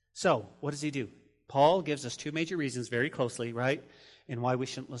 So, what does he do? Paul gives us two major reasons very closely, right? And why we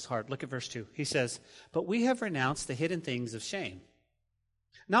shouldn't lose heart. Look at verse 2. He says, "But we have renounced the hidden things of shame,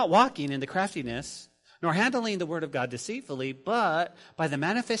 not walking in the craftiness, nor handling the word of God deceitfully, but by the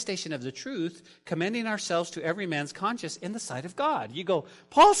manifestation of the truth, commending ourselves to every man's conscience in the sight of God." You go,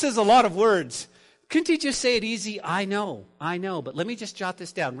 Paul says a lot of words. Couldn't he just say it easy? I know. But let me just jot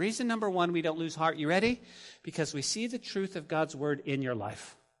this down. Reason number one, we don't lose heart. You ready? Because we see the truth of God's word in your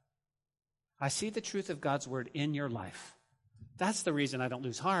life. I see the truth of God's word in your life. That's the reason I don't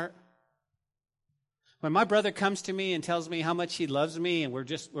lose heart. When my brother comes to me and tells me how much he loves me, and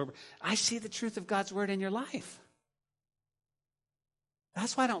I see the truth of God's word in your life.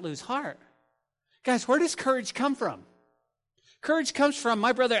 That's why I don't lose heart. Guys, where does courage come from? Courage comes from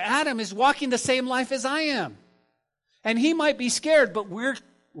my brother Adam is walking the same life as I am. And he might be scared, but we're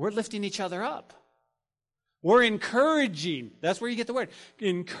lifting each other up. We're encouraging. That's where you get the word.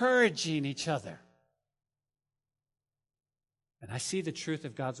 Encouraging each other. And I see the truth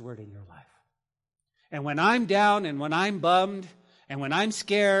of God's word in your life. And when I'm down and when I'm bummed and when I'm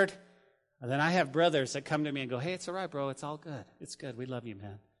scared, then I have brothers that come to me and go, "Hey, it's all right, bro. It's all good. It's good. We love you,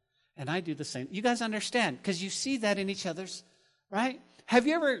 man." And I do the same. You guys understand because you see that in each other's, right? Have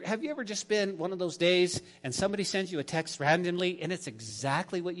you ever just been one of those days and somebody sends you a text randomly and it's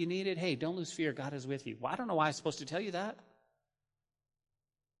exactly what you needed? Hey, don't lose fear. God is with you. Well, I don't know why I'm supposed to tell you that.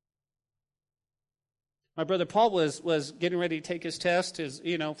 My brother Paul was getting ready to take his test,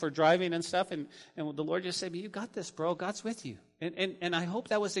 for driving and stuff, and the Lord just said, "You got this, bro. God's with you." And I hope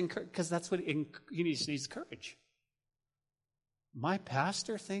that was because that's what he needs courage. My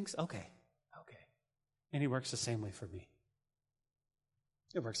pastor thinks, okay, and he works the same way for me.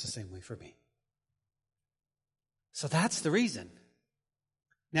 It works the same way for me. So that's the reason.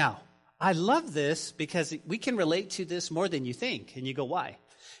 Now, I love this because we can relate to this more than you think. And you go, why?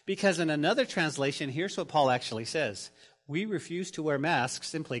 Because in another translation, here's what Paul actually says. We refuse to wear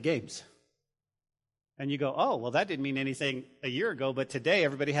masks and play games. And you go, oh, well, that didn't mean anything a year ago, but today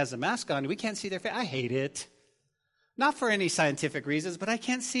everybody has a mask on. We can't see their face. I hate it. Not for any scientific reasons, but I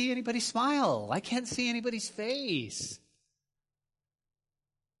can't see anybody smile. I can't see anybody's face.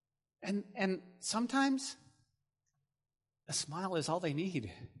 And sometimes a smile is all they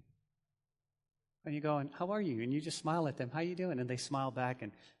need. And you go, and how are you? And you just smile at them. How you doing? And they smile back,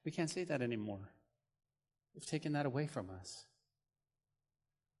 and we can't say that anymore. We've taken that away from us.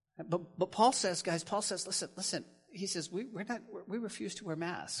 But Paul says, guys, listen. He says, we refuse to wear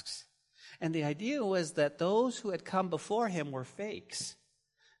masks. And the idea was that those who had come before him were fakes.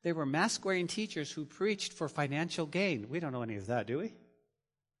 They were mask-wearing teachers who preached for financial gain. We don't know any of that, do we?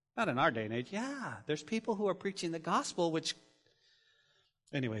 Not in our day and age. Yeah, there's people who are preaching the gospel, which,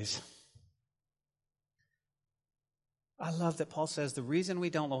 anyways. I love that Paul says the reason we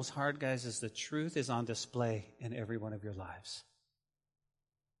don't lose heart, guys, is the truth is on display in every one of your lives.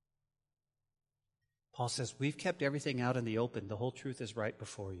 Paul says, we've kept everything out in the open. The whole truth is right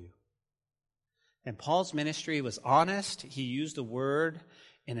before you. And Paul's ministry was honest. He used the word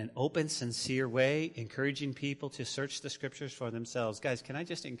in an open, sincere way, encouraging people to search the scriptures for themselves. Guys, can I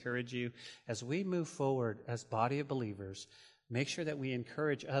just encourage you, as we move forward as body of believers, make sure that we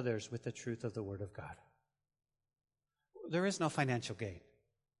encourage others with the truth of the word of God. There is no financial gain.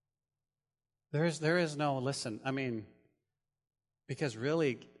 There is no, listen, because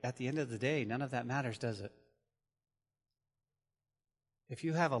really, at the end of the day, none of that matters, does it? If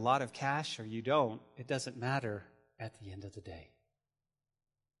you have a lot of cash or you don't, it doesn't matter at the end of the day.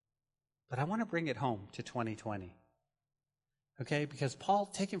 But I want to bring it home to 2020. Okay? Because Paul,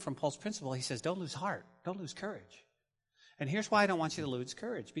 taken from Paul's principle, he says, don't lose heart. Don't lose courage. And here's why I don't want you to lose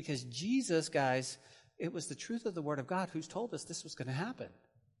courage. Because Jesus, guys, it was the truth of the Word of God who's told us this was going to happen.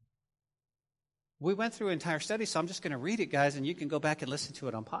 We went through an entire study, so I'm just going to read it, guys, and you can go back and listen to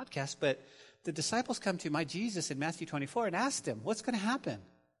it on podcast. But the disciples come to my Jesus in Matthew 24 and asked him, what's going to happen?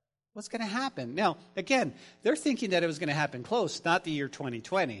 What's going to happen? Now, again, they're thinking that it was going to happen close, not the year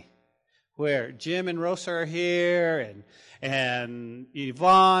 2020. where Jim and Rosa are here, and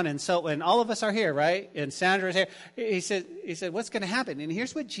Yvonne, and all of us are here, right? And Sandra is here. He said, what's going to happen? And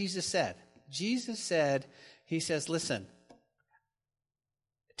here's what Jesus said. Jesus said, he says, listen,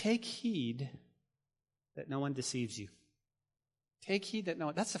 take heed that no one deceives you. Take heed that no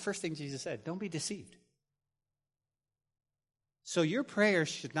one, that's the first thing Jesus said. Don't be deceived. So your prayer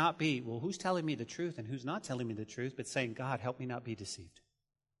should not be, well, who's telling me the truth and who's not telling me the truth, but saying, God, help me not be deceived.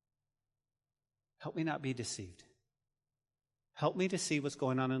 Help me not be deceived. Help me to see what's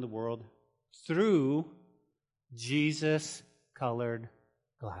going on in the world through Jesus-colored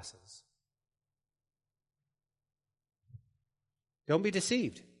glasses. Don't be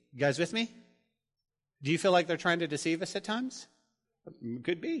deceived. You guys with me? Do you feel like they're trying to deceive us at times?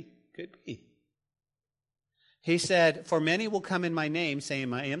 Could be. Could be. He said, for many will come in my name,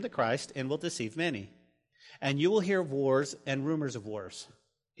 saying, I am the Christ, and will deceive many. And you will hear of wars and rumors of wars.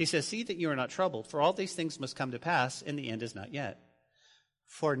 He says, see that you are not troubled, for all these things must come to pass, and the end is not yet.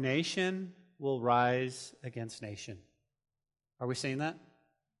 For nation will rise against nation. Are we saying that?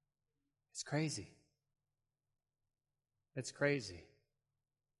 It's crazy. It's crazy.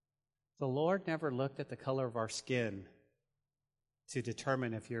 The Lord never looked at the color of our skin to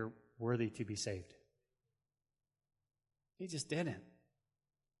determine if you're worthy to be saved. He just didn't.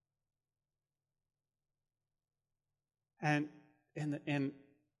 And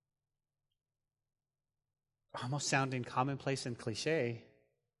almost sounding commonplace and cliche,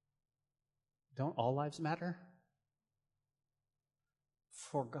 don't all lives matter?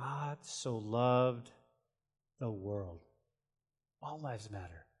 For God so loved the world. All lives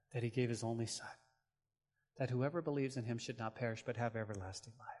matter. That he gave his only Son. That whoever believes in him should not perish but have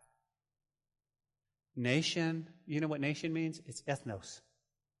everlasting life. Nation, you know what nation means? It's ethnos.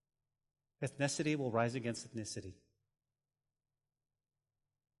 Ethnicity will rise against ethnicity.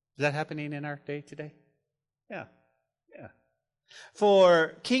 Is that happening in our day today? Yeah.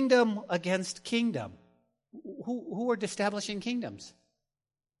 For kingdom against kingdom. Who are establishing kingdoms?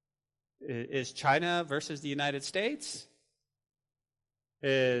 Is China versus the United States?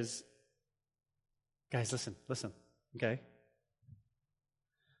 Guys, listen, okay?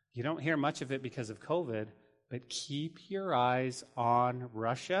 You don't hear much of it because of COVID, but keep your eyes on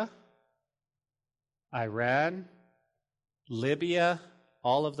Russia, Iran, Libya,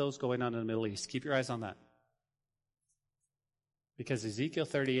 all of those going on in the Middle East. Keep your eyes on that. Because Ezekiel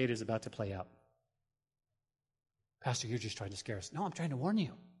 38 is about to play out. Pastor, you're just trying to scare us. No, I'm trying to warn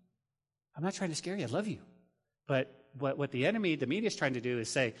you. I'm not trying to scare you. I love you. But what the enemy, the media is trying to do is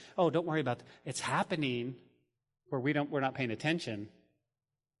say, oh, don't worry about it. It's happening where we're not paying attention.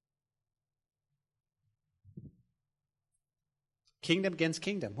 Kingdom against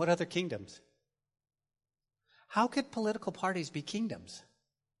kingdom. What other kingdoms? How could political parties be kingdoms?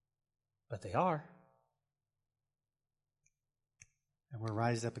 But they are. And we're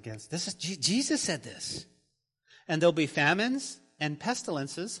rising up against this. Is Jesus said this. And there'll be famines and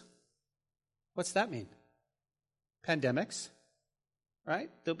pestilences. What's that mean? Pandemics, right?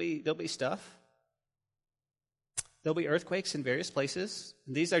 There'll be stuff. There'll be earthquakes in various places.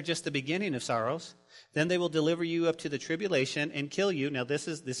 And these are just the beginning of sorrows. Then they will deliver you up to the tribulation and kill you. Now this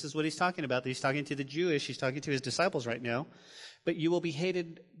is what he's talking about. He's talking to the Jewish. He's talking to his disciples right now. But you will be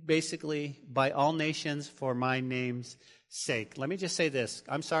hated basically by all nations for my name's sake. Let me just say this.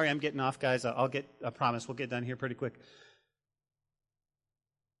 I'm sorry I'm getting off, guys. I promise we'll get done here pretty quick.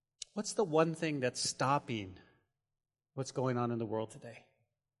 What's the one thing that's stopping what's going on in the world today?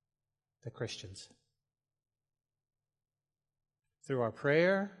 The Christians. Through our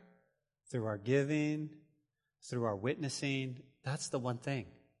prayer, through our giving, through our witnessing, that's the one thing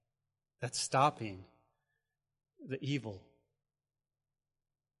that's stopping the evil.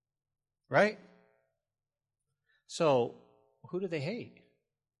 Right? So, who do they hate?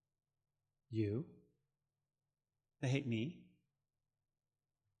 You. They hate me.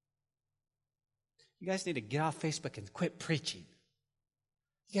 You guys need to get off Facebook and quit preaching.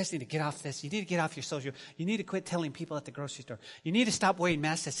 You guys need to get off this. You need to get off your social. You need to quit telling people at the grocery store. You need to stop wearing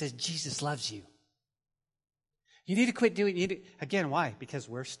masks that says Jesus loves you. You need to quit doing. Again, why? Because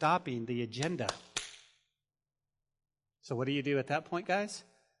we're stopping the agenda. So what do you do at that point, guys?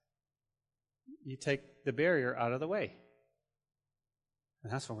 You take the barrier out of the way.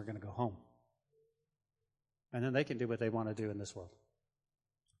 And that's when we're going to go home. And then they can do what they want to do in this world.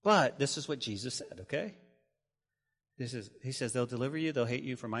 But this is what Jesus said, okay? He says, they'll deliver you, they'll hate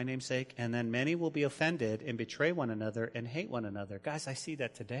you for my name's sake, and then many will be offended and betray one another and hate one another. Guys, I see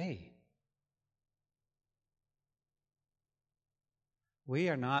that today. We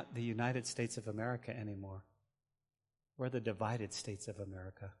are not the United States of America anymore. We're the divided states of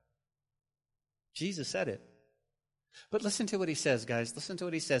America. Jesus said it. But listen to what he says, guys. Listen to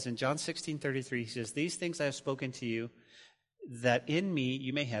what he says in John 16:33. He says, "These things I have spoken to you, that in me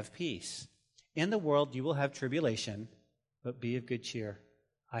you may have peace. In the world you will have tribulation, but be of good cheer.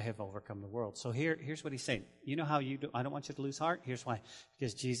 I have overcome the world." So here's what he's saying. You know how I don't want you to lose heart? Here's why.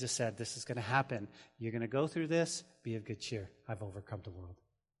 Because Jesus said this is going to happen. You're going to go through this. Be of good cheer. I've overcome the world.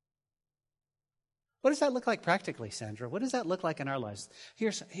 What does that look like practically, Sandra? What does that look like in our lives?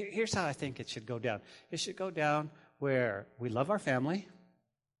 Here's how I think it should go down. It should go down where we love our family,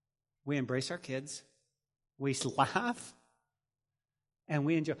 we embrace our kids, we laugh, and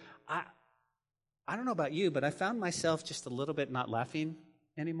we enjoy. I don't know about you, but I found myself just a little bit not laughing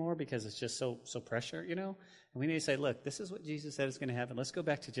anymore because it's just so pressure, you know? And we need to say, look, this is what Jesus said is going to happen. Let's go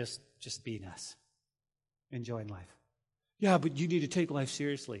back to just being us, enjoying life. Yeah, but you need to take life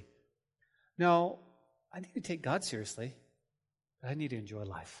seriously. No, I need to take God seriously, but I need to enjoy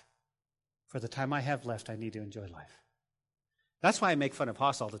life. For the time I have left, I need to enjoy life. That's why I make fun of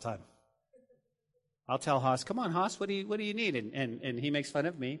Haas all the time. I'll tell Haas, "Come on, Haas, what do you need?" And he makes fun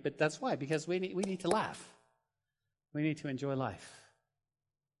of me, but that's why, because we need to laugh. We need to enjoy life.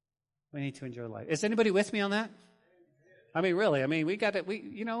 We need to enjoy life. Is anybody with me on that? I mean, really, we got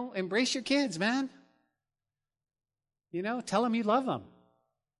to, embrace your kids, man. Tell them you love them.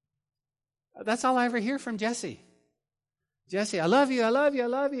 That's all I ever hear from Jesse. Jesse, I love you, I love you, I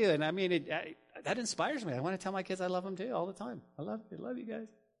love you. And that inspires me. I want to tell my kids I love them too all the time. I love you guys.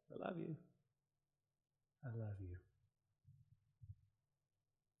 I love you. I love you.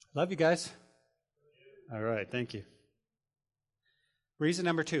 Love you guys. All right, thank you. Reason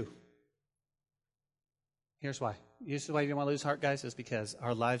number 2. Here's why. Here's why you don't want to lose heart, guys, is because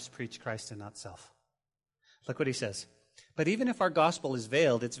our lives preach Christ and not self. Look what he says. "But even if our gospel is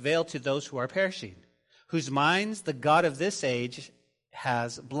veiled, it's veiled to those who are perishing, whose minds the God of this age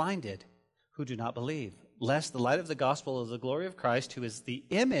has blinded, who do not believe, lest the light of the gospel of the glory of Christ, who is the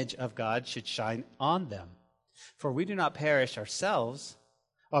image of God, should shine on them. For we do not preach ourselves,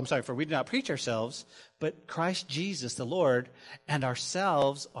 but Christ Jesus the Lord, and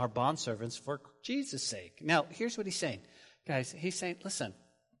ourselves are bondservants for Jesus' sake." Now, here's what he's saying. Guys, he's saying, listen,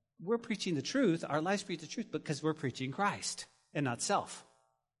 we're preaching the truth, our lives preach the truth because we're preaching Christ and not self.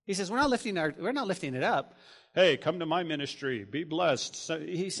 He says, we're not lifting it up. Hey, come to my ministry, be blessed. So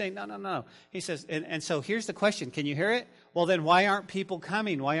he's saying, no. He says, and so here's the question. Can you hear it? Well, then why aren't people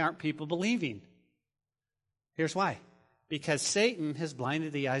coming? Why aren't people believing? Here's why. Because Satan has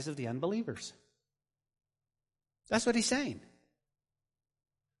blinded the eyes of the unbelievers. That's what he's saying.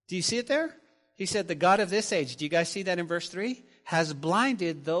 Do you see it there? He said, the God of this age, do you guys see that in verse 3? Has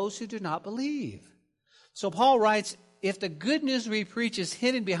blinded those who do not believe. So Paul writes, if the good news we preach is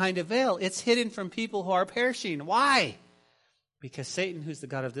hidden behind a veil, it's hidden from people who are perishing. Why? Because Satan, who's the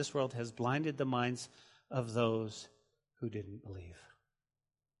God of this world, has blinded the minds of those who didn't believe.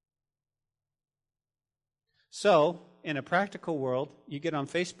 So, in a practical world, you get on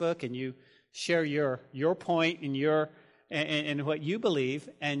Facebook and you share your point and what you believe,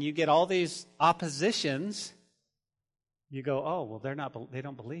 and you get all these oppositions. You go, oh, well, they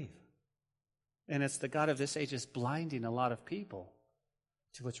don't believe. And it's the God of this age is blinding a lot of people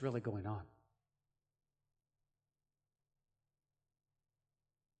to what's really going on.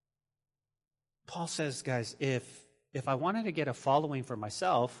 Paul says, guys, if I wanted to get a following for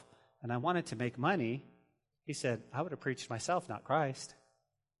myself and I wanted to make money, he said, I would have preached myself, not Christ.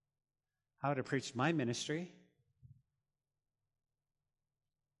 I would have preached my ministry.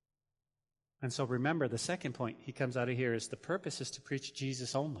 And so remember, the second point he comes out of here is the purpose is to preach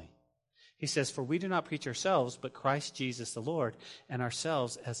Jesus only. He says, for we do not preach ourselves, but Christ Jesus the Lord, and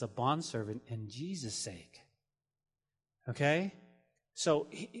ourselves as a bondservant in Jesus' sake. Okay? So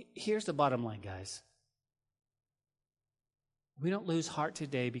here's the bottom line, guys. We don't lose heart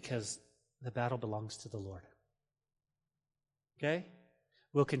today because the battle belongs to the Lord. Okay?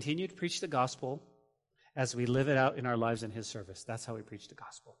 We'll continue to preach the gospel as we live it out in our lives in His service. That's how we preach the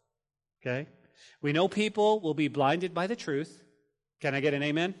gospel. Okay? We know people will be blinded by the truth. Can I get an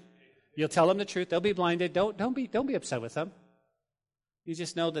amen? You'll tell them the truth. They'll be blinded. Don't be upset with them. You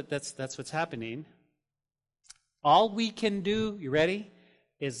just know that's what's happening. All we can do, you ready,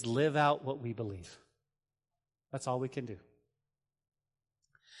 is live out what we believe. That's all we can do.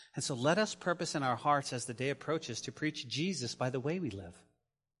 And so let us purpose in our hearts as the day approaches to preach Jesus by the way we live,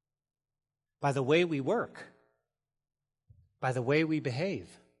 by the way we work, by the way we behave.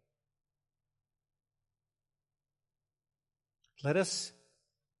 Let us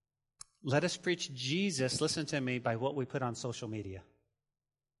preach Jesus, listen to me, by what we put on social media.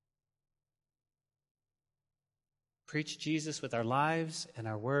 Preach Jesus with our lives and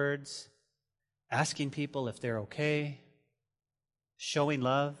our words asking people if they're okay, showing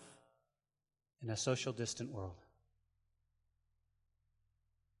love in a social distant world.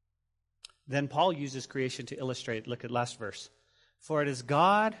 Then Paul uses creation to illustrate. Look at last verse. For it is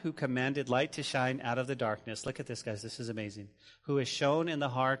God who commanded light to shine out of the darkness. Look at this, guys. This is amazing. Who has shown in the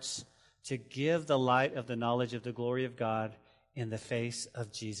hearts to give the light of the knowledge of the glory of God in the face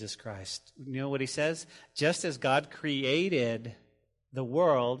of Jesus Christ. You know what he says? Just as God created the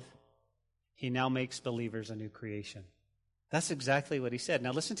world, he now makes believers a new creation. That's exactly what he said.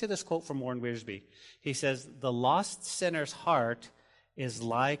 Now listen to this quote from Warren Wiersbe. He says, the lost sinner's heart is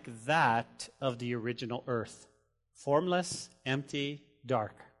like that of the original earth. Formless, empty,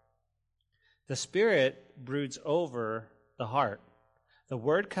 dark. The Spirit broods over the heart. The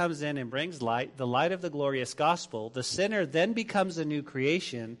Word comes in and brings light, the light of the glorious gospel. The sinner then becomes a new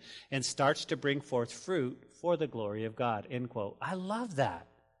creation and starts to bring forth fruit for the glory of God. End quote. I love that.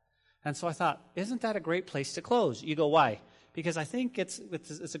 And so I thought, isn't that a great place to close? You go, why? Because I think it's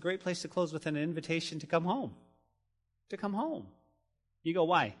a great place to close with an invitation to come home. To come home. You go,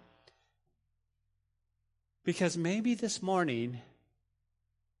 why? Because maybe this morning,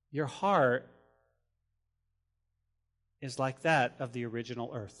 your heart is like that of the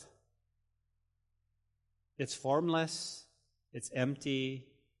original earth. It's formless, it's empty,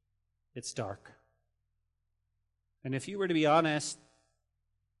 it's dark. And if you were to be honest,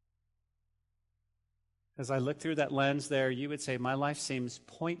 as I look through that lens there, you would say, my life seems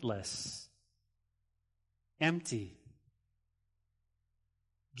pointless, empty,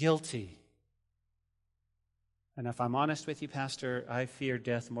 guilty. And if I'm honest with you, Pastor, I fear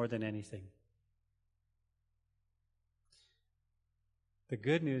death more than anything. The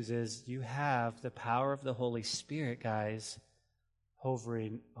good news is you have the power of the Holy Spirit, guys,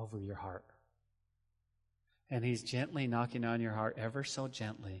 hovering over your heart. And he's gently knocking on your heart, ever so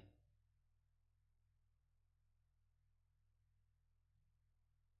gently.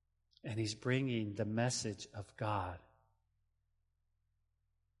 And he's bringing the message of God.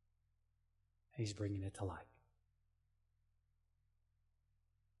 He's bringing it to light.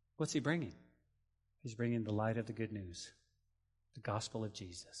 What's he bringing? He's bringing the light of the good news, the gospel of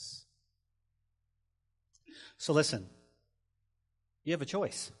Jesus. So listen, you have a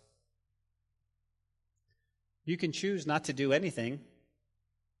choice. You can choose not to do anything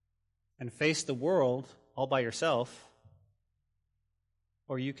and face the world all by yourself,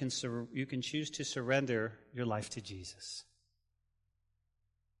 or you can choose to surrender your life to Jesus.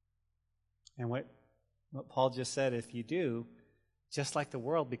 And what Paul just said, if you do, just like the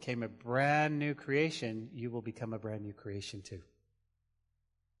world became a brand new creation, you will become a brand new creation too.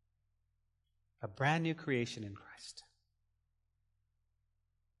 A brand new creation in Christ.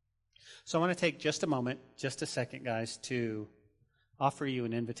 So I want to take just a moment, just a second, guys, to offer you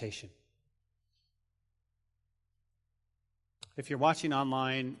an invitation. If you're watching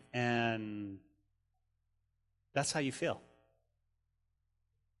online and that's how you feel,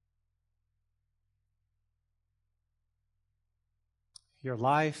 your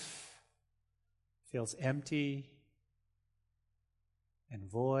life feels empty and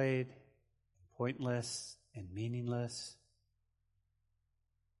void, and pointless and meaningless.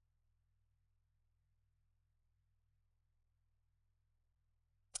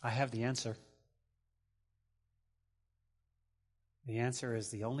 I have the answer. The answer is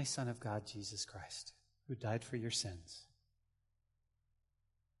the only Son of God, Jesus Christ, who died for your sins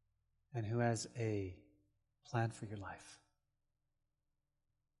and who has a plan for your life.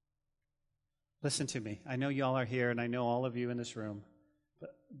 Listen to me. I know y'all are here, and I know all of you in this room,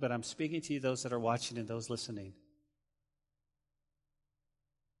 but I'm speaking to you, those that are watching and those listening.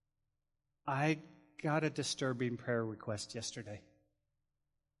 I got a disturbing prayer request yesterday.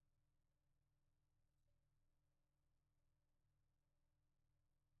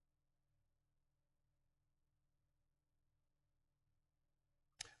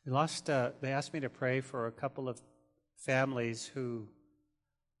 They asked me to pray for a couple of families who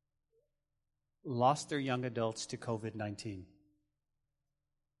lost their young adults to COVID-19.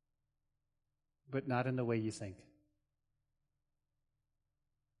 But not in the way you think.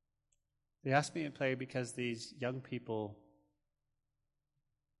 They asked me to pray because these young people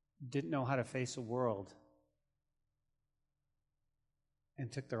didn't know how to face a world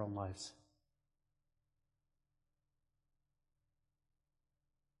and took their own lives.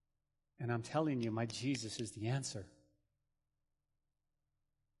 And I'm telling you, my Jesus is the answer.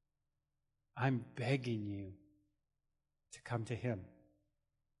 I'm begging you to come to Him.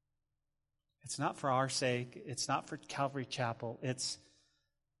 It's not for our sake. It's not for Calvary Chapel. It's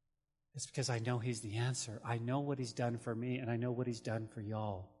because I know He's the answer. I know what He's done for me, and I know what He's done for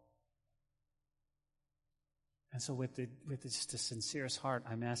y'all. And so with just the sincerest heart,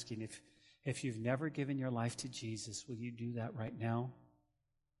 I'm asking if you've never given your life to Jesus, will you do that right now?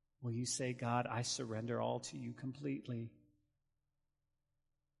 Will you say, God, I surrender all to you completely.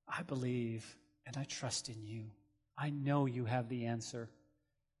 I believe and I trust in you. I know you have the answer,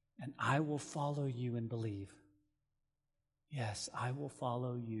 and I will follow you and believe. Yes, I will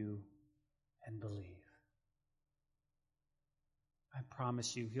follow you and believe. I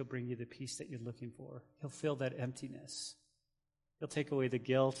promise you, he'll bring you the peace that you're looking for. He'll fill that emptiness. He'll take away the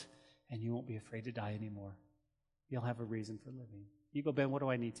guilt, and you won't be afraid to die anymore. You'll have a reason for living. You go, Ben, what do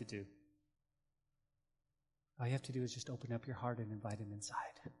I need to do? All you have to do is just open up your heart and invite him inside.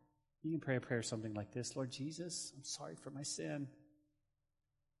 You can pray a prayer something like this: Lord Jesus, I'm sorry for my sin.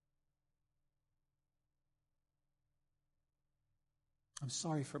 I'm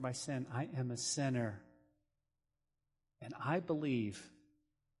sorry for my sin. I am a sinner. And I believe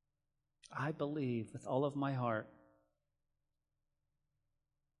with all of my heart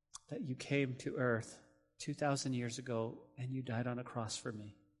that you came to earth 2,000 years ago and you died on a cross for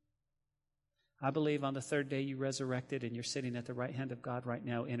me. I believe on the third day you resurrected and you're sitting at the right hand of God right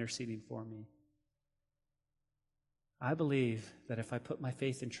now interceding for me. I believe that if I put my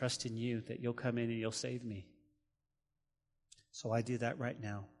faith and trust in you, that you'll come in and you'll save me. So I do that right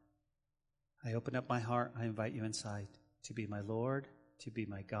now. I open up my heart. I invite you inside to be my Lord, to be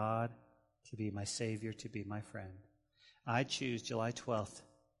my God, to be my Savior, to be my friend. I choose July 12th,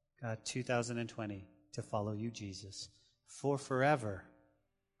 God, 2020, to follow you, Jesus. For forever,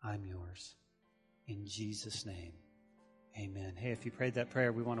 I'm yours. In Jesus' name, amen. Hey, if you prayed that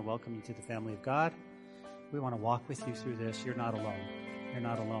prayer, we want to welcome you to the family of God. We want to walk with you through this. You're not alone. You're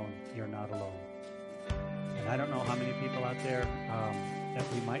not alone. You're not alone. And I don't know how many people out there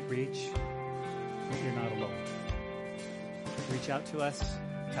that we might reach, but you're not alone. Reach out to us,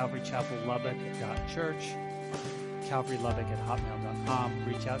 CalvaryChapelLubbock.church, CalvaryLubbock@hotmail.com.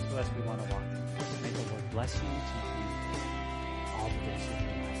 Reach out to us. We want to walk with you. May the Lord bless you and keep you all the days of your life.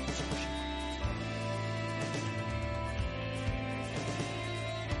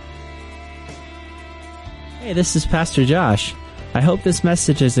 Hey, this is Pastor Josh. I hope this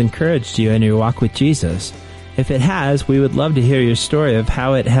message has encouraged you in your walk with Jesus. If it has, we would love to hear your story of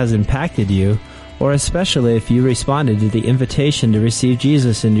how it has impacted you, or especially if you responded to the invitation to receive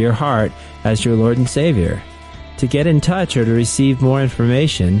Jesus into your heart as your Lord and Savior. To get in touch or to receive more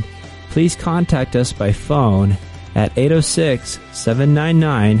information, please contact us by phone at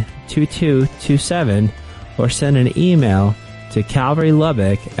 806-799-2227 or send an email to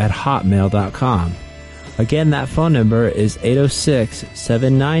calvarylubbock@hotmail.com. Again, that phone number is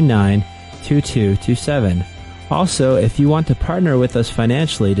 806-799-2227. Also, if you want to partner with us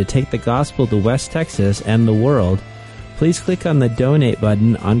financially to take the gospel to West Texas and the world, please click on the donate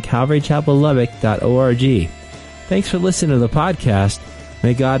button on calvarychapellubbock.org. Thanks for listening to the podcast.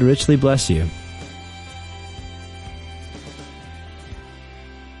 May God richly bless you.